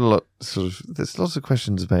got quite a lot. There's lots of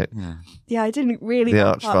questions about Yeah, I didn't really the wrap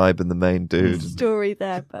arch up vibe and the main dude. the story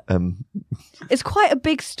there, but it's quite a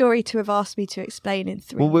big story to have asked me to explain in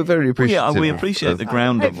 3 Well, we're very appreciative. we appreciate the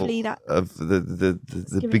ground of Hopefully that of the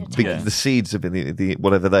Give big it a the seeds of the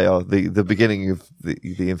whatever they are, the beginning of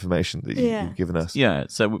the information that you've given us. Yeah,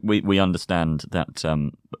 so we understand that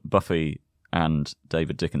Buffy and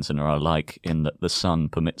David Dickinson are alike in that the sun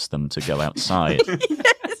permits them to go outside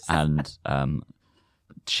and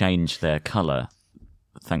change their colour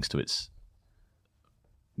thanks to its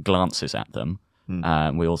glances at them.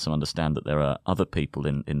 We also understand that there are other people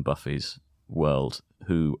in Buffy's world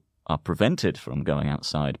who are prevented from going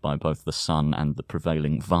outside by both the sun and the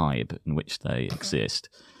prevailing vibe in which they exist.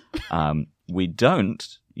 We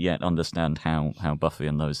don't yet understand how Buffy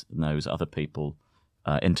and those other people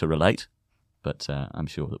interrelate, but I'm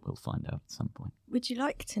sure that we'll find out at some point. Would you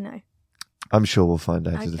like to know? I'm sure we'll find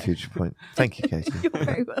out at a Okay. future point. Thank you, Katie, You're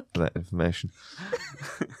very welcome. for that information.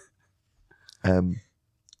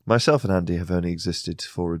 Myself and Andy have only existed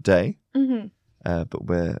for a day, but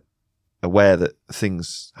we're aware that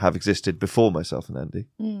things have existed before myself and Andy.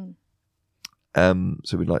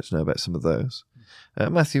 So we'd like to know about some of those.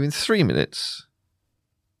 Matthew, in 3 minutes,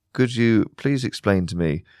 could you please explain to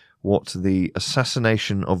me what the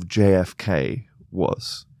assassination of JFK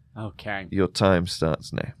was? Okay. Your time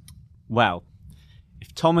starts now. Well,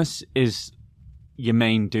 if Thomas is your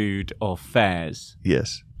main dude of Fairs,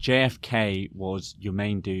 Yes. JFK was your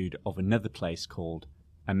main dude of another place called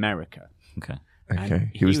America. Okay. Okay.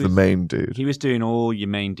 And He was the main dude. He was doing all your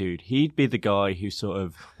main dude. He'd be the guy who sort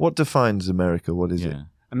of... What defines America? What is it?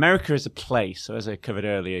 America is a place. So as I covered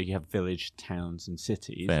earlier, you have village, towns and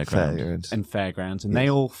cities. Fairgrounds. And fairgrounds. And they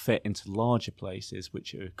all fit into larger places,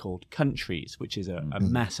 which are called countries, which is a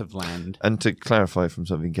massive land. And to clarify from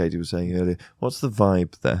something Katie was saying earlier, what's the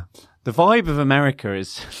vibe there? The vibe of America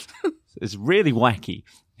is really wacky.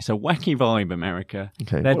 It's a wacky vibe, America.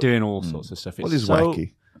 Okay. They're doing all sorts of stuff. What It's is so-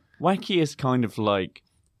 wacky? Wacky is kind of like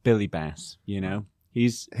Billy Bass, you know?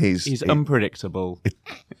 He's unpredictable.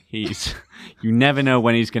 You never know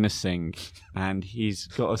when he's going to sing, and he's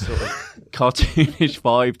got a sort of cartoonish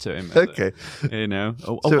vibe to him. Okay. You know, a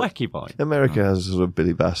So wacky vibe. America has a sort of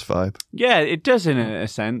Billy Bass vibe. Yeah, it does in a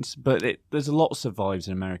sense, but there's lots of vibes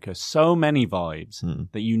in America. So many vibes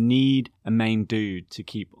that you need a main dude to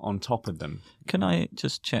keep on top of them. Can I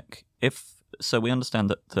just check if... So we understand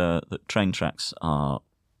that the train tracks are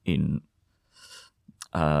in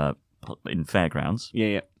fairgrounds.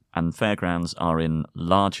 Yeah. And fairgrounds are in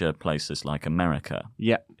larger places like America.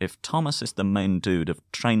 Yeah. If Thomas is the main dude of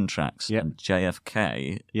train tracks and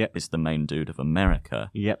JFK is the main dude of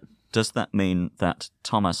America, does that mean that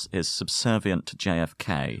Thomas is subservient to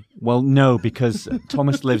JFK? Well, no, because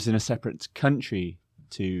Thomas lives in a separate country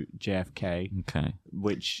to JFK. Okay.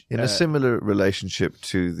 Which in a similar relationship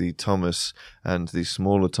to the Thomas and the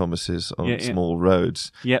smaller Thomases on small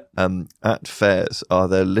roads. Yep. At fairs, are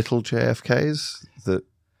there little JFKs that...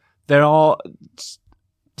 There are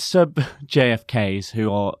sub JFKs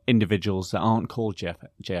who are individuals that aren't called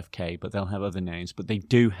JFK, but they'll have other names. But they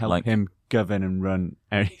do help him govern and run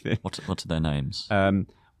everything. What are their names?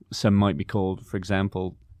 Some might be called, for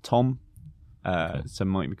example, Tom. Some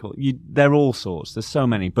might be called... they're all sorts. There's so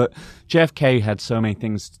many. But JFK had so many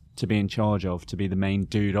things to be in charge of, to be the main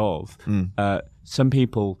dude of. Some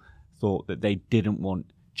people thought that they didn't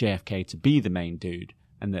want JFK to be the main dude.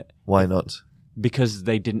 And that... Why not? Because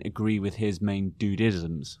they didn't agree with his main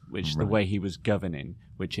dudisms, which the way he was governing,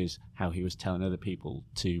 which is how he was telling other people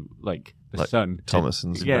to, like sun. Thomas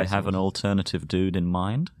and... Did they have an alternative dude in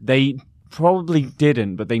mind? They probably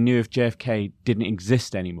didn't, but they knew if JFK didn't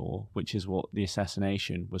exist anymore, which is what the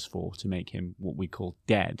assassination was for, to make him what we call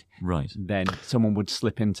dead, right? Then someone would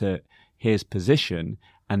slip into his position,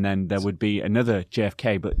 and then there would be another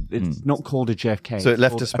JFK, but it's not called a JFK. So it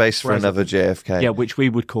left a space for another JFK. Yeah, which we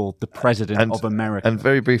would call the President of America. And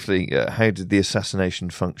very briefly, how did the assassination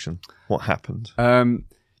function? What happened?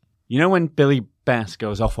 You know when Billy Bass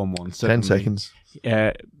goes off on one? 10 seconds.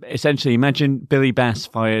 Essentially, imagine Billy Bass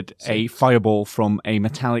fired a fireball from a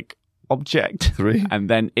metallic object. 3. And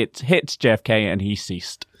then it hit JFK and he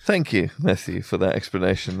ceased. Thank you, Matthew, for that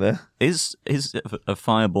explanation there. Is a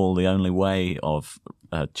fireball the only way of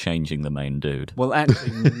changing the main dude? Well,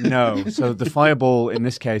 actually, no. So the fireball in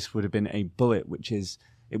this case would have been a bullet, which is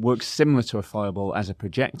It works similar to a fireball as a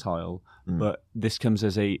projectile, but this comes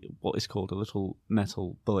as what is called a little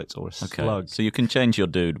metal bullet or a slug. So you can change your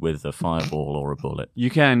dude with a fireball or a bullet. You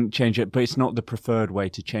can change it, but it's not the preferred way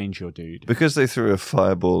to change your dude. Because they threw a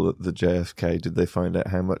fireball at the JFK, did they find out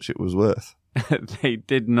how much it was worth? They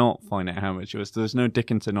did not find out how much it was. There's no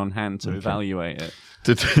Dickinson on hand to evaluate it.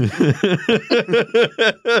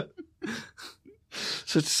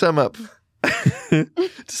 So to sum up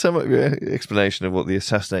your explanation of what the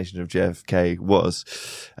assassination of JFK was,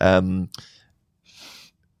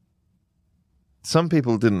 some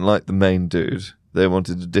people didn't like the main dude. They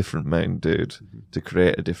wanted a different main dude to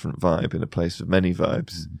create a different vibe in a place of many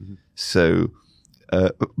vibes. So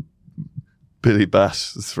Billy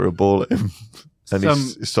Bass threw a ball at him and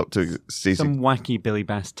he stopped to see some wacky Billy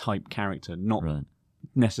Bass type character, not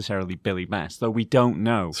necessarily Billy Bass, though we don't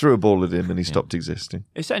know. Threw a ball at him and he stopped existing.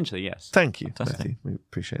 Essentially, yes. Thank you. Fantastic. Matthew. We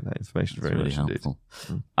appreciate that information very really much helpful.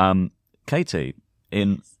 indeed. Katie,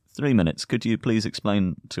 in 3 minutes, could you please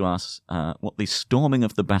explain to us what the storming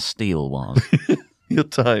of the Bastille was? Your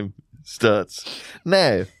time starts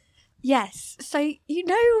now. Yes. So,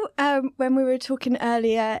 when we were talking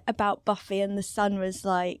earlier about Buffy and the sun was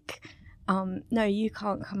like, no, you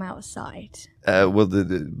can't come outside. Well,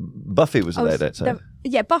 the Buffy was allowed outside.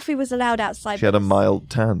 Buffy was allowed outside. She had a mild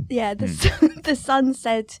tan. Yeah, the sun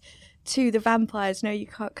said to the vampires, no, you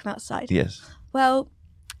can't come outside. Yes. Well,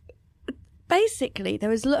 basically, there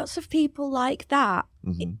was lots of people like that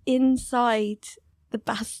inside the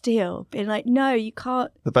Bastille, being like, no, you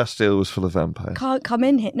can't. The Bastille was full of vampires. Can't come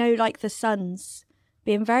in here. No, like the sons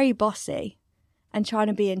being very bossy and trying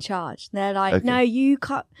to be in charge. They're like, no, you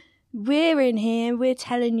can't. We're in here. We're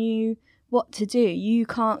telling you what to do. You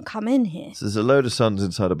can't come in here. So there's a load of sons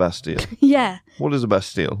inside a Bastille. Yeah. What is a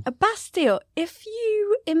Bastille? A Bastille, if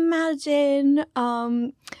you imagine,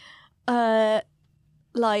 the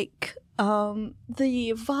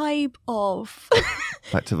vibe of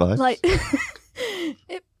Back to vibes. like,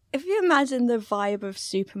 if you imagine the vibe of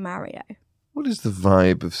Super Mario. What is the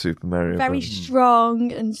vibe of Super Mario Very Bros?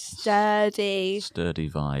 strong and sturdy. Sturdy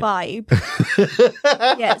vibe.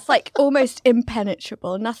 Yeah, it's like almost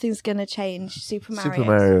impenetrable. Nothing's going to change Super Mario's Super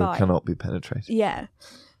Mario vibe. cannot be penetrated. Yeah.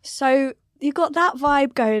 So you've got that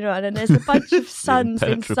vibe going on, and there's a bunch of sons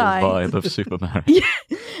Impenetrable inside. vibe of Super Mario. Yeah.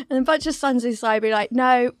 And a bunch of sons inside be like,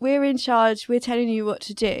 no, we're in charge. We're telling you what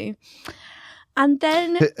to do. And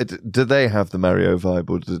then Do they have the Mario vibe,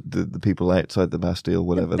 or do the people outside the Bastille,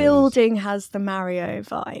 whatever? the building has the Mario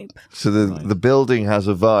vibe. So the building has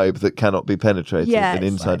a vibe that cannot be penetrated, Yeah, and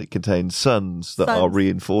it's inside like- it contains suns that are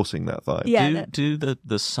reinforcing that vibe. Yeah. Do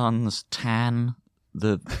the suns tan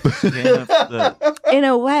the skin of the... In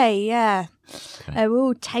a way, yeah. They're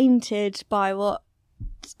all tainted by what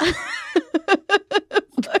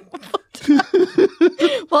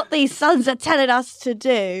what these sons are telling us to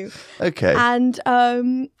do. Okay. And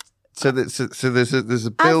So there's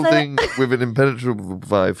a building with an impenetrable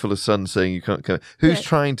vibe full of suns saying you can't come. Who's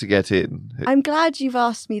trying to get in? I'm glad you've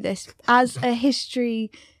asked me this. As a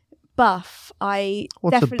history buff,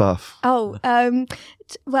 What's a buff? Oh,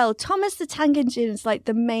 well, Thomas the Tank Engine is like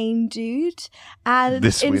the main dude, and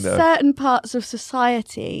This in we know. certain parts of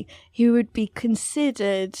society, he would be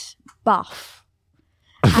considered buff.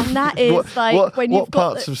 And that is when you've what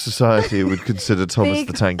got parts of society would consider Thomas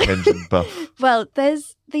the Tank Engine buff? Well,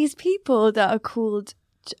 there's these people that are called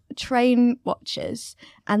train watchers,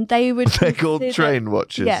 and they would They're called consider- train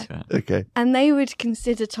watchers. Yeah. Okay. And they would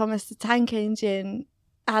consider Thomas the Tank Engine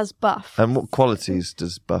as buff. And what qualities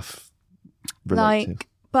does buff relate Like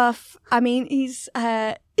buff, I mean, he's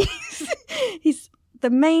the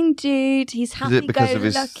main dude. He's to? Is it because of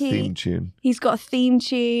his happy-go-lucky. theme tune? He's got a theme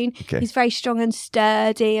tune. Okay. He's very strong and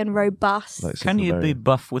sturdy and robust. Like Can Super you be Mario.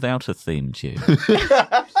 buff without a theme tune?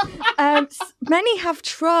 Many have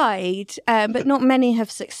tried, but not many have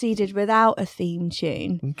succeeded without a theme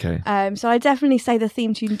tune. Okay. So I definitely say the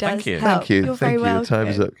theme tune does Thank you. help. Thank you. You're Thank very you. welcome. Your time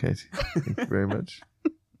is up, Katie. Thank you very much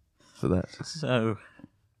for that. So,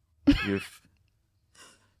 you've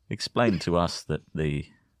explained to us that the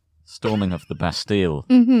storming of the Bastille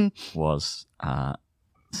was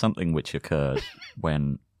something which occurred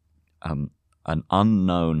when an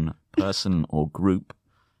unknown person or group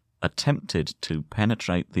attempted to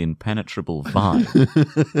penetrate the impenetrable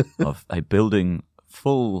vibe of a building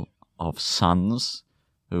full of sons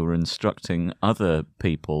who were instructing other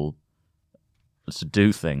people to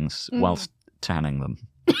do things whilst tanning them.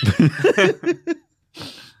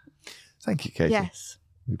 Thank you, Katie. Yes.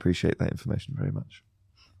 We appreciate that information very much.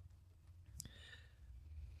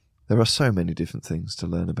 There are so many different things to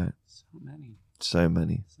learn about. So many. So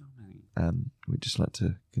many. So many. We'd just like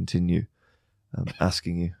to continue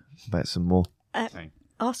asking you about some more.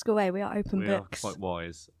 Ask away. We are open We books. are quite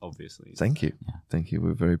wise, obviously. Thank you. Thank you.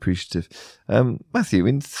 We're very appreciative. Matthew,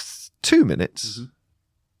 in 2 minutes,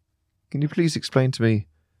 can you please explain to me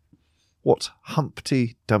what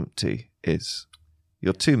Humpty Dumpty is?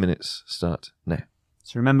 Your 2 minutes start now.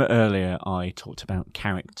 So remember earlier I talked about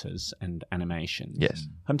characters and animation. Yes.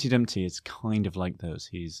 Humpty Dumpty is kind of like those.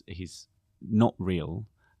 He's not real,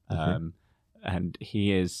 and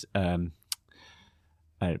he is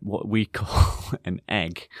what we call an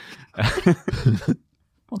egg.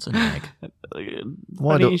 What's an egg?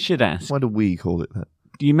 You should ask. Why do we call it that?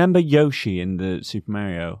 Do you remember Yoshi in the Super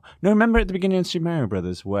Mario? No, remember at the beginning of Super Mario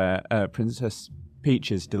Brothers where Princess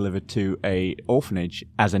Peach is delivered to a orphanage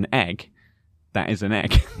as an egg? That is an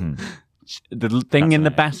egg. The thing in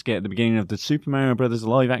the basket at the beginning of the Super Mario Brothers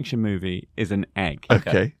live-action movie is an egg.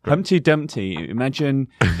 Okay. Humpty Dumpty. Imagine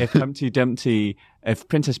if if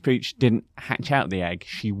Princess Peach didn't hatch out the egg,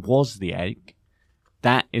 she was the egg.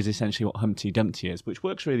 That is essentially what Humpty Dumpty is, which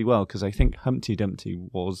works really well because I think Humpty Dumpty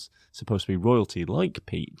was supposed to be royalty like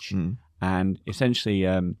Peach, and essentially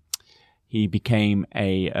he became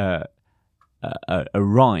a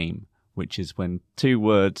rhyme, which is when two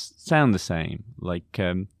words sound the same, like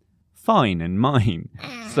fine and mine.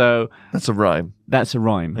 So that's a rhyme. That's a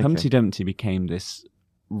rhyme. Okay. Humpty Dumpty became this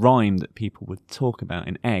rhyme that people would talk about,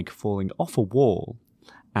 an egg falling off a wall.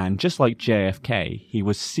 And just like JFK, he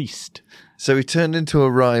was ceased. So he turned into a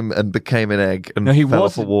rhyme and became an egg and fell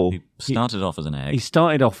off a wall. He started off as an egg. He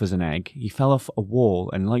started off as an egg. He fell off a wall,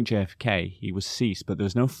 and like JFK, he was ceased. But there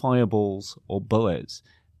was no fireballs or bullets.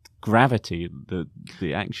 Gravity,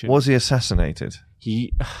 the action. Was he assassinated?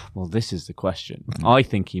 Well, this is the question. I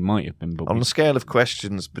think he might have been. But on a scale of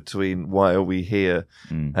questions between why are we here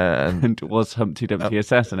and was Humpty Dumpty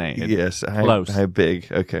assassinated? Yes. Close. How big?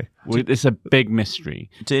 Okay. It's a big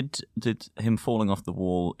mystery. Did him falling off the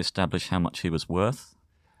wall establish how much he was worth?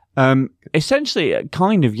 Essentially,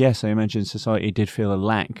 kind of, yes. I imagine society did feel a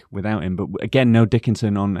lack without him. But again, no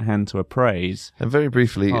Dickinson on hand to appraise. And very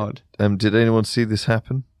briefly, did anyone see this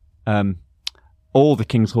happen? All the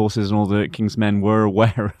king's horses and all the king's men were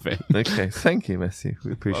aware of it. Okay, thank you, Matthew.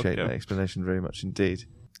 We appreciate that explanation very much indeed.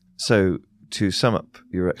 So, to sum up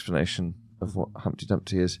your explanation of what Humpty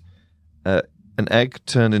Dumpty is, an egg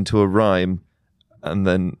turned into a rhyme and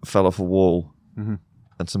then fell off a wall, and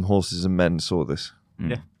some horses and men saw this.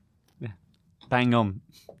 Yeah. Bang on.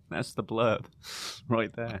 That's the blurb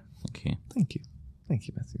right there. Okay. Thank you,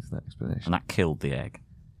 Matthew, for that explanation. And that killed the egg.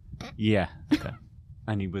 Yeah. Okay.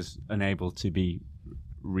 And he was unable to be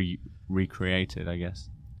recreated, I guess.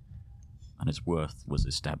 And his worth was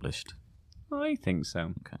established. I think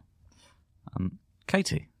so. Okay.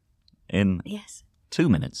 Katie, in 2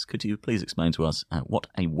 minutes, could you please explain to us what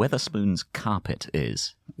a Wetherspoons carpet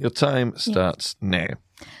is? Your time starts now.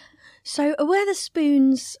 So a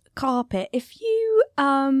Wetherspoons carpet, if you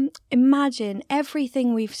imagine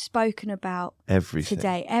everything we've spoken about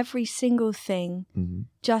today, every single thing,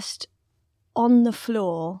 just on the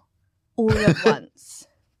floor all at once.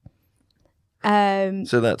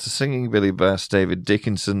 So that's a singing Billy Bass, David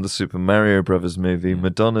Dickinson, the Super Mario Brothers movie,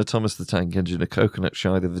 Madonna, Thomas the Tank Engine, A Coconut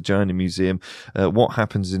Shy, The Vagina Museum, What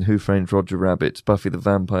Happens in Who Framed Roger Rabbit, Buffy the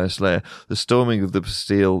Vampire Slayer, The Storming of the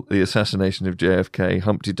Bastille, The Assassination of JFK,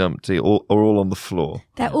 Humpty Dumpty, are all on the floor.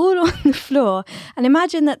 They're all on the floor. And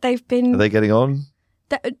imagine that they've been... Are they getting on?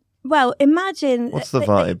 Well, imagine... What's the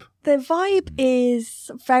vibe? The vibe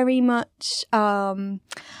is very much...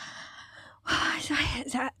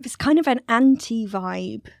 it's kind of an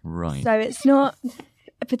anti-vibe. Right. So it's not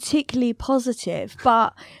particularly positive,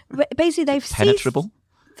 but basically they've penetrable?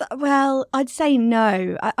 Well, I'd say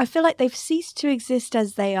no. I feel like they've ceased to exist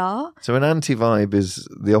as they are. So an anti-vibe is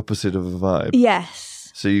the opposite of a vibe?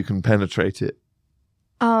 Yes. So you can penetrate it?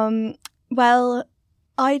 Well,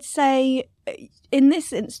 I'd say in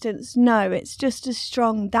this instance, no. It's just as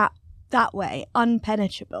strong that way,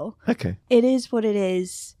 unpenetrable. Okay. It is what it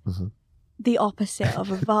is. Mm-hmm. The opposite of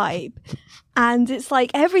a vibe. And it's like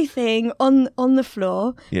everything on the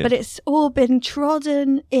floor, but it's all been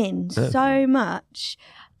trodden in so much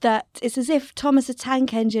that it's as if Thomas the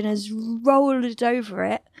Tank Engine has rolled over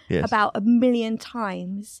it about 1 million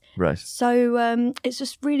times. Right. So it's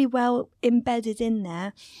just really well embedded in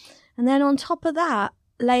there. And then on top of that,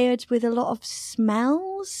 layered with a lot of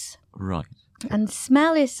smells. Right. And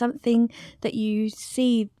smell is something that you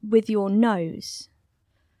see with your nose.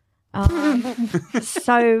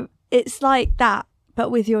 So it's like that, but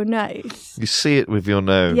with your nose. You see it with your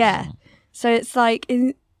nose. Yeah. So it's like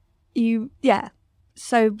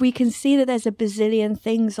So we can see that there's a bazillion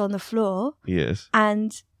things on the floor. Yes.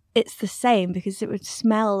 And it's the same because it would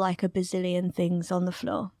smell like a bazillion things on the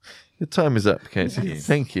floor. Your time is up, Katie.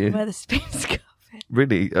 Thank you. Where the spoons go.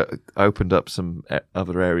 Really opened up some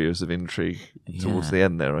other areas of intrigue towards the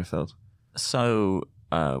end there, I felt. So,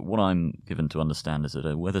 what I'm given to understand is that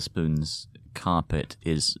a Wetherspoon's carpet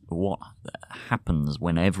is what happens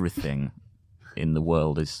when everything in the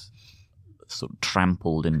world is sort of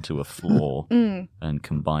trampled into a floor and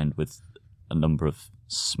combined with a number of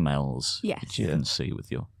smells which you can see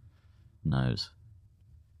with your nose.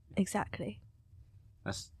 Exactly.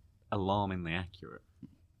 That's alarmingly accurate.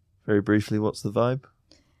 Very briefly, what's the vibe?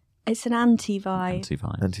 It's an anti-vibe.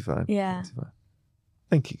 Anti-vibe. Yeah. Anti-vibe.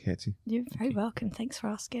 Thank you, Katie. You're very welcome. Thanks for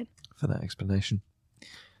asking. For that explanation.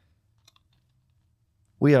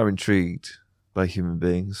 We are intrigued by human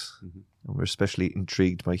beings, and we're especially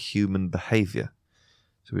intrigued by human behaviour.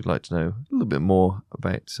 So we'd like to know a little bit more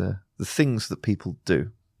about the things that people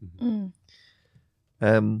do.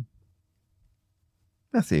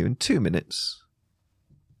 Matthew, in 2 minutes,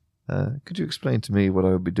 could you explain to me what I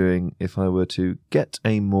would be doing if I were to get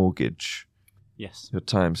a mortgage? Yes. Your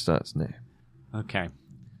time starts now. Okay.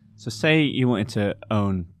 So say you wanted to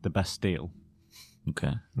own the Bastille.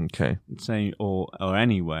 Okay. Say, or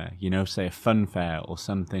anywhere, say a fun fair or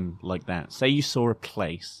something like that. Say you saw a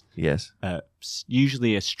place. Yes.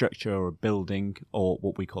 Usually a structure or a building or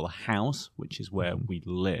what we call a house, which is where we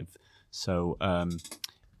live. So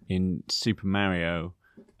in Super Mario,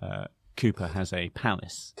 Koopa has a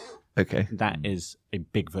palace. Okay. That is a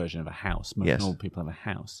big version of a house. Most normal people have a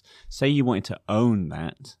house. Say you wanted to own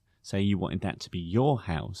that. Say you wanted that to be your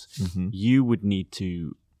house. You would need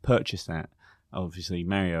to purchase that. Obviously,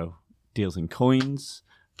 Mario deals in coins.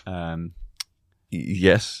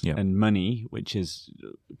 Yes. And money, which is...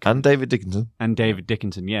 And David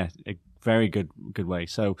Dickinson. Yeah. A very good way.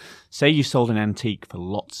 So, say you sold an antique for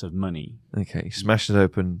lots of money. Okay. Smashed it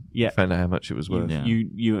open. Yeah. Found out how much it was worth.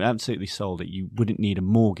 You absolutely sold it. You wouldn't need a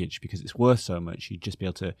mortgage because it's worth so much. You'd just be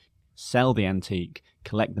able to sell the antique,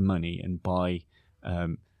 collect the money, and buy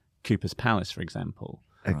Koopa's palace, for example.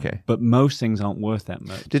 Okay. But most things aren't worth that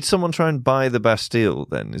much. Did someone try and buy the Bastille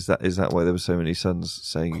then? Is that why there were so many sons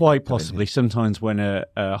saying... Quite possibly. Sometimes when a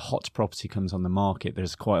hot property comes on the market,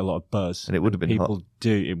 there's quite a lot of buzz. And it would have been hot.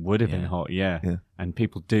 It would have been hot, yeah. And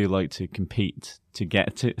people do like to compete to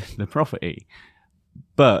get to the property.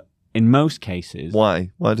 But in most cases...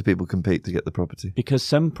 Why? Why do people compete to get the property? Because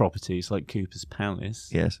some properties, like Koopa's Palace,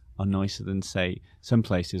 yes, are nicer than, say, some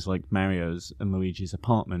places like Mario's and Luigi's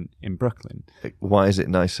apartment in Brooklyn. Why is it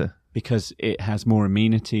nicer? Because it has more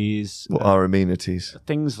amenities. What are amenities?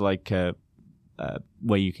 Things like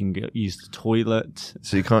where you can use the toilet.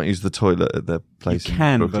 So you can't use the toilet at their place you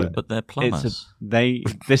can, in Brooklyn? But they're plumbers.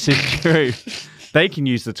 This is true. They can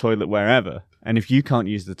use the toilet wherever. And if you can't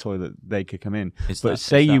use the toilet, they could come in.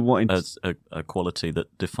 You wanted a quality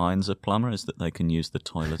that defines a plumber is that they can use the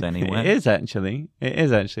toilet anywhere. It is actually.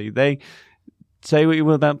 They say what you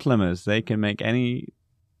will about plumbers. They can make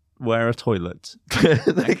anywhere a toilet.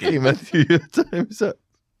 Thank you, Matthew. Your time's up.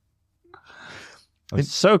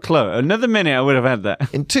 It's so close. Another minute, I would have had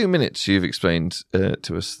that. In 2 minutes, you've explained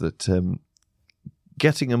to us that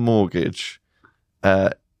getting a mortgage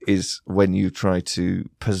is when you try to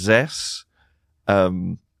possess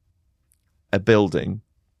a building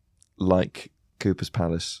like Koopa's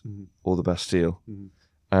Palace or the Bastille.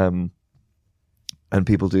 And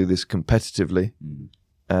people do this competitively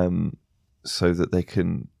so that they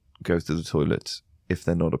can go to the toilet if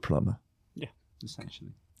they're not a plumber. Yeah,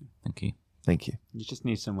 essentially. Yeah. Thank you. You just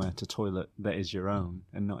need somewhere to toilet that is your own,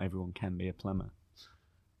 and not everyone can be a plumber.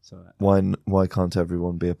 So why can't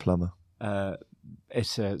everyone be a plumber?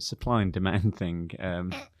 It's a supply and demand thing.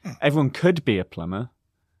 Everyone could be a plumber,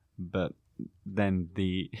 but then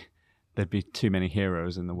there'd be too many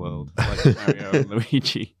heroes in the world, like Mario and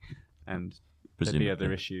Luigi, and there'd be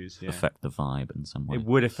other issues. Yeah. Affect the vibe in some way. It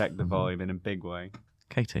would affect the vibe in a big way.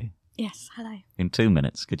 Katie? Yes, hello. In 2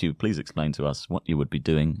 minutes, could you please explain to us what you would be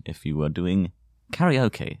doing if you were doing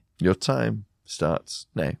karaoke? Your time starts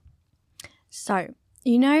now. So,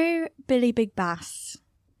 you know Billy Big Bass?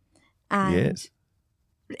 And yes.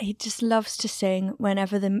 He just loves to sing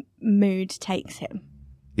whenever the mood takes him.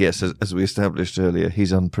 Yes, as we established earlier,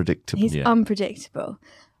 he's unpredictable. He's unpredictable.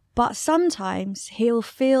 But sometimes he'll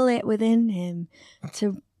feel it within him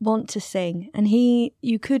to want to sing. And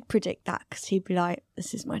you could predict that because he'd be like,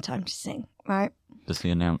 this is my time to sing, right? Does he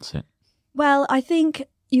announce it? Well, I think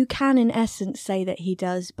you can, in essence, say that he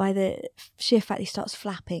does by the sheer fact he starts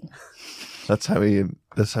flapping. That's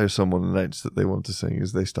how someone announced that they want to sing,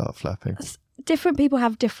 is they start flapping. Different people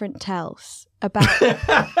have different tells. about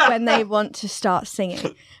when they want to start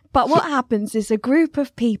singing. But what happens is a group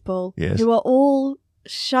of people who are all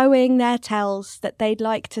showing their tells that they'd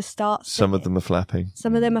like to start singing. Some of them are flapping.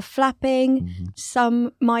 Some of them are flapping.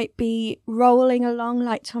 Some might be rolling along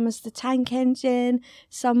like Thomas the Tank Engine.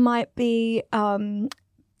 Some might be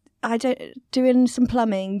doing some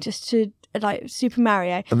plumbing just to like Super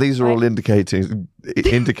Mario. And these are all indicators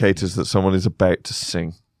that someone is about to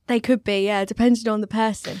sing. They could be, yeah, depending on the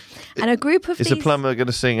person. And a group of Is a plumber going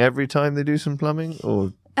to sing every time they do some plumbing,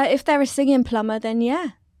 or if they're a singing plumber, then yeah,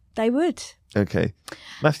 they would. Okay.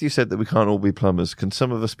 Matthew said that we can't all be plumbers. Can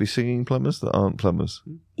some of us be singing plumbers that aren't plumbers?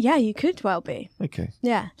 Yeah, you could well be. Okay.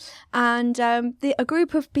 Yeah. And a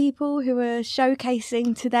group of people who are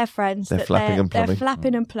showcasing to their friends They're that flapping and plumbing. They're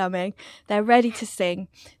flapping and plumbing. They're ready to sing.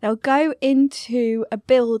 They'll go into a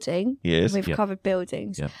building. Yes. We've covered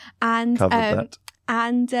buildings. Yep. And Covered that.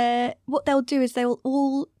 And what they'll do is they'll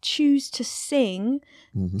all choose to sing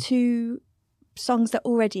to songs that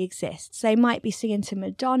already exist. So they might be singing to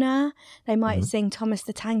Madonna. They might sing Thomas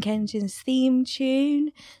the Tank Engine's theme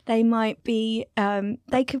tune. They might be.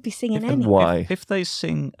 They could be singing anything. Why? If they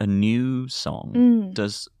sing a new song,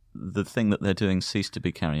 does the thing that they're doing cease to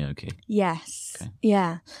be karaoke? Yes. Okay.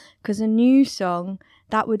 Yeah. Because a new song,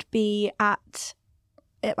 that would be at.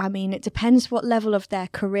 I mean, it depends what level of their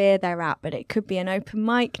career they're at, but it could be an open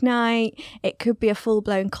mic night. It could be a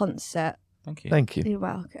full-blown concert. Thank you. Thank you. You're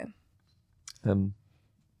welcome.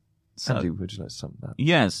 Andy, would you like to sum that?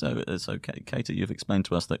 Yeah, so Katie, you've explained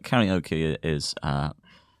to us that karaoke is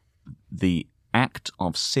the act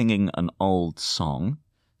of singing an old song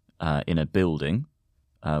in a building,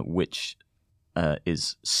 which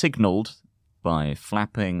is signalled by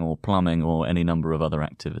flapping or plumbing or any number of other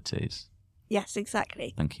activities. Yes,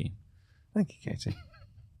 exactly. Thank you. Thank you, Katie.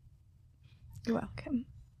 You're welcome.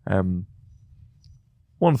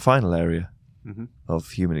 One final area of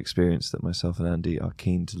human experience that myself and Andy are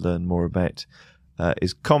keen to learn more about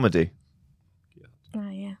is comedy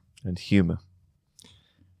Yeah. and humour.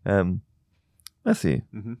 Matthew,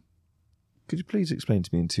 could you please explain to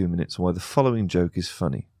me in 2 minutes why the following joke is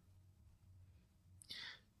funny?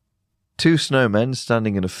 Two snowmen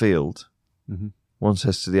standing in a field. One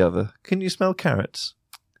says to the other, "Can you smell carrots?"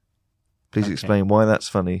 Please explain why that's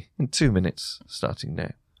funny in 2 minutes, starting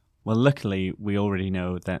now. Well, luckily, we already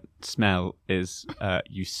know that smell is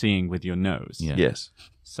you seeing with your nose. Yeah. Yes.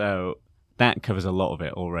 So that covers a lot of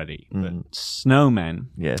it already. But snowmen,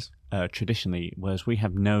 Yes. traditionally, whereas we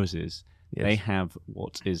have noses, they have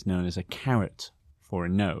what is known as a carrot for a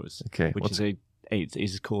nose, Okay. which it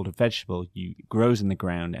is called a vegetable. It grows in the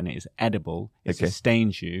ground and it is edible. It Okay.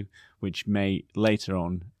 sustains you, which may later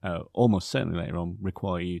on, almost certainly later on,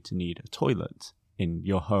 require you to need a toilet in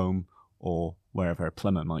your home or wherever a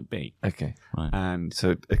plumber might be. Okay. Right. And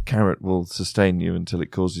So a carrot will sustain you until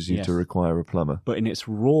it causes you to require a plumber. but in its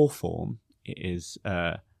raw form, it is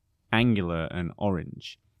angular and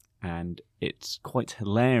orange, and it's quite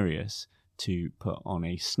hilarious to put on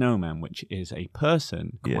a snowman, which is a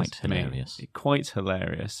person. Quite hilarious. Quite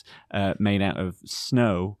hilarious, made out of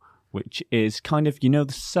snow, which is kind of, the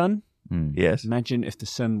sun? Yes. Imagine if the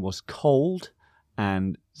sun was cold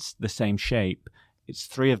and the same shape. It's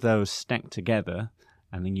three of those stacked together,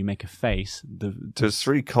 and then you make a face. There's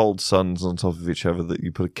three cold suns on top of each other that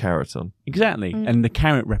you put a carrot on. Exactly, and the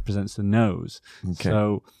carrot represents the nose. Okay.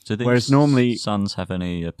 So Do whereas these normally sons have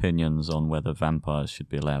any opinions on whether vampires should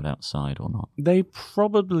be allowed outside or not? they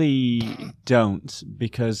probably don't,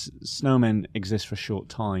 because snowmen exist for a short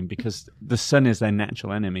time, because the sun is their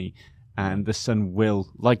natural enemy, and the sun will,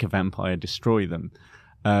 like a vampire, destroy them.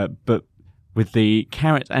 But with the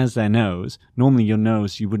carrot as their nose, normally your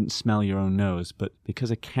nose, you wouldn't smell your own nose, but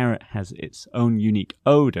because a carrot has its own unique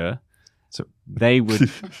odor, So they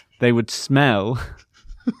would smell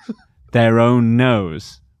their own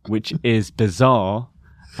nose, which is bizarre,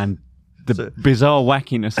 and the bizarre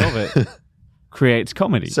wackiness of it creates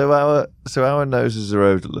comedy. So our noses are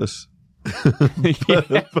odorless.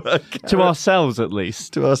 To ourselves, at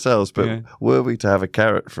least. To ourselves, but were we to have a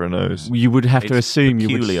carrot for a nose? You would have to assume you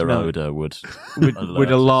would Peculiar smell it. odor would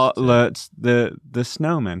alert the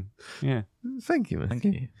snowman. Yeah. Thank you, Matthew.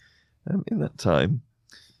 Thank you. In that time,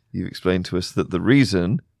 you've explained to us that the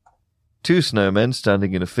reason two snowmen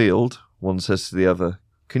standing in a field, one says to the other,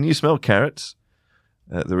 "Can you smell carrots?"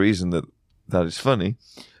 The reason that is funny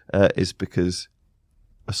is because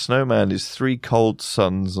a snowman is three cold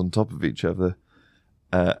suns on top of each other,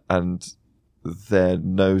 and their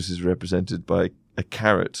nose is represented by a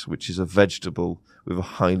carrot, which is a vegetable with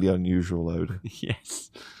a highly unusual odor. Yes.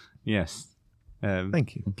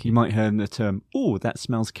 Thank you. You might hear the term, "Oh, that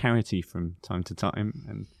smells carroty" from time to time,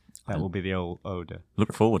 and That will be the old odor.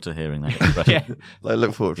 Look forward to hearing that expression. I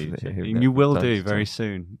look forward to hearing that. You will Time do to very time.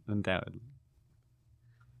 soon, undoubtedly.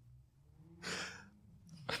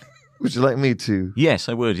 Would you like me to Yes,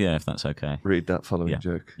 I would, if that's okay. read that following Yeah,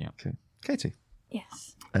 joke? yeah. Okay. Katie,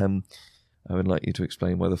 Yes. I would like you to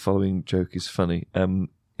explain why the following joke is funny.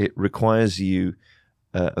 It requires you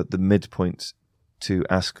at the midpoint to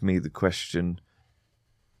ask me the question,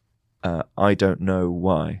 I don't know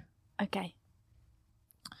why. Okay.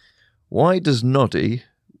 Why does Noddy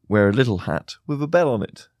wear a little hat with a bell on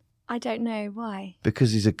it? I don't know why.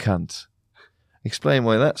 Because he's a cunt. Explain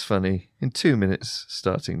why that's funny in 2 minutes,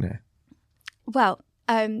 starting now. Well,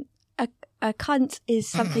 a cunt is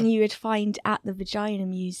something you would find at the Vagina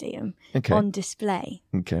Museum Okay. on display,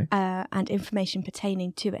 Okay. and information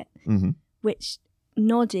pertaining to it, Mm-hmm. which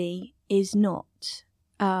Noddy is not.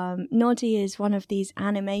 Noddy is one of these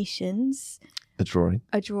animations, A drawing.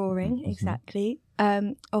 a drawing, exactly,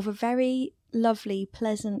 of a very lovely,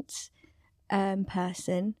 pleasant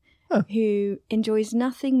person who enjoys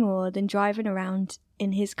nothing more than driving around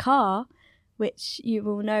in his car, which you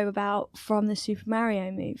will know about from the Super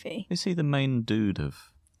Mario movie. Is he the main dude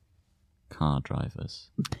of car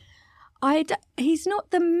drivers? He's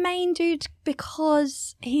not the main dude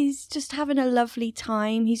because he's just having a lovely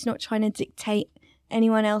time. He's not trying to dictate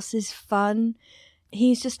anyone else's fun.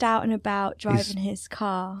 He's just out and about driving his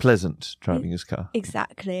car. Pleasant driving his car.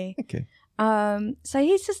 Exactly. Okay. So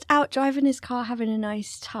he's just out driving his car, having a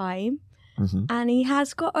nice time. Mm-hmm. And he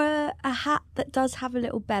has got a hat that does have a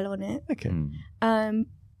little bell on it. Okay.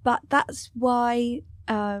 But that's why,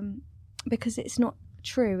 because it's not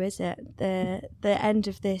true, is it? The end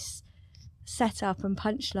of this setup and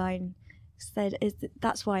punchline,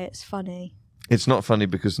 that's why it's funny. It's not funny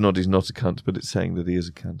because Noddy's not a cunt, but it's saying that he is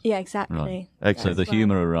a cunt. Yeah, exactly. Right. Okay. So the That's why.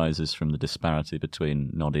 humour arises from the disparity between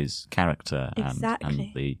Noddy's character and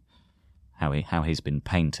Exactly. the how he's been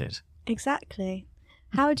painted. Exactly.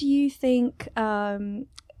 How do you think,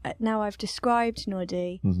 now I've described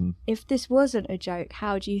Noddy, Mm-hmm. if this wasn't a joke,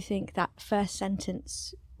 how do you think that first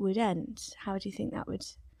sentence would end? How do you think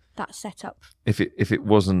that set up? If it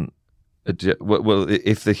wasn't well,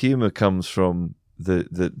 if the humour comes from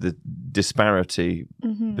the disparity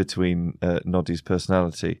Mm-hmm. between Noddy's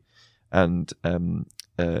personality and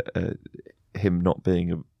him not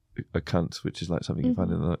being a cunt, which is like something you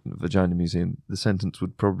find in the Vagina Museum, the sentence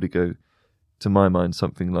would probably go, to my mind,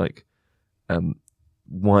 something like,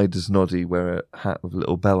 why does Noddy wear a hat with a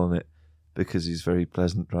little bell on it? Because he's very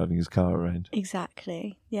pleasant driving his car around.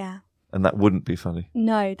 Exactly. Yeah. And that wouldn't be funny.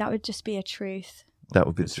 No, that would just be a truth. That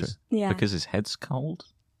would be the truth. Yeah. Because his head's cold?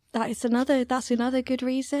 That's another good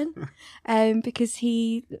reason. Because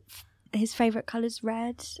his favourite colour's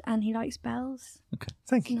red and he likes bells. Okay.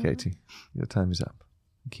 Thank you, Katie. Your time is up.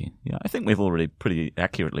 Thank you. Yeah, I think we've already pretty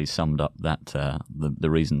accurately summed up that the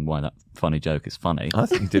reason why that funny joke is funny. I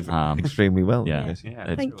think you did extremely well. Yeah, Katie.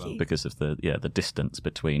 it's Thank you. because of the distance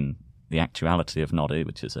between the actuality of Noddy,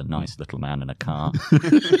 which is a nice little man in a car,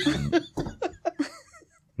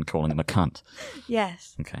 and calling him a cunt.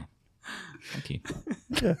 Yes. Okay, thank you.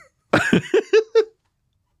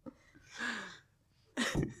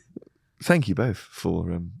 Thank you both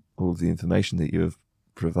for all of the information that you have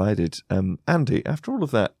provided. Andy, after all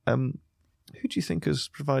of that, who do you think has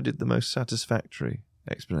provided the most satisfactory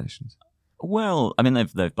explanations? Well, I mean,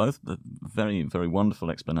 they've both very, very wonderful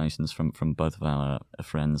explanations from both of our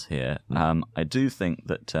friends here. I do think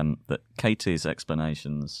that that Katie's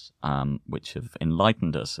explanations, which have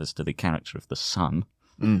enlightened us as to the character of the sun,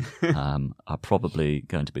 are probably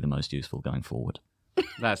going to be the most useful going forward.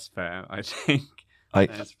 That's fair, I think.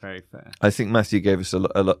 That's very fair. I think Matthew gave us a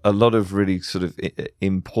lot of really sort of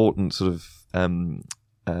important sort of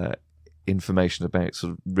information about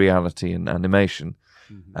sort of reality and animation.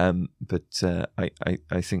 But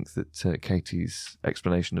I think that Katie's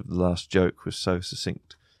explanation of the last joke was so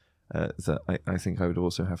succinct that I think I would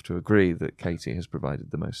also have to agree that Katie has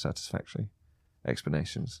provided the most satisfactory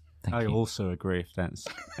explanations. I also agree, if that's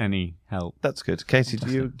any help. That's good. Katie,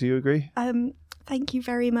 do you agree? Thank you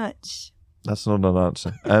very much. That's not an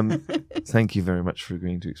answer. Thank you very much for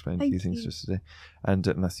agreeing to explain a few Thank things you. to us today.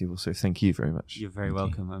 And Matthew, also, thank you very much. You're very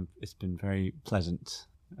welcome. It's been very pleasant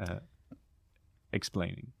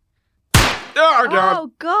explaining.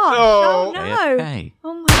 Oh God! Oh no! Okay.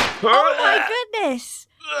 Oh my goodness!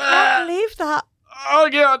 I can't believe that. Oh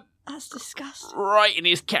God! That's disgusting. Right in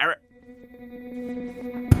his carrot.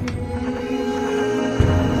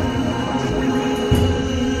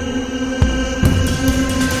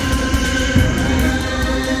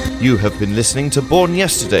 You have been listening to Born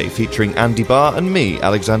Yesterday, featuring Andy Barr and me,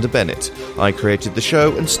 Alexander Bennett. I created the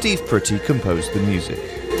show and Steve Pritchard composed the music.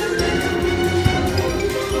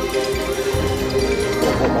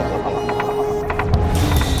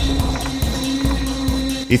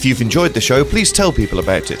 If you've enjoyed the show, please tell people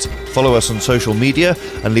about it. Follow us on social media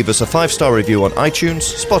and leave us a 5-star review on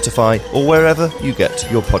iTunes, Spotify, or wherever you get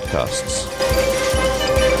your podcasts.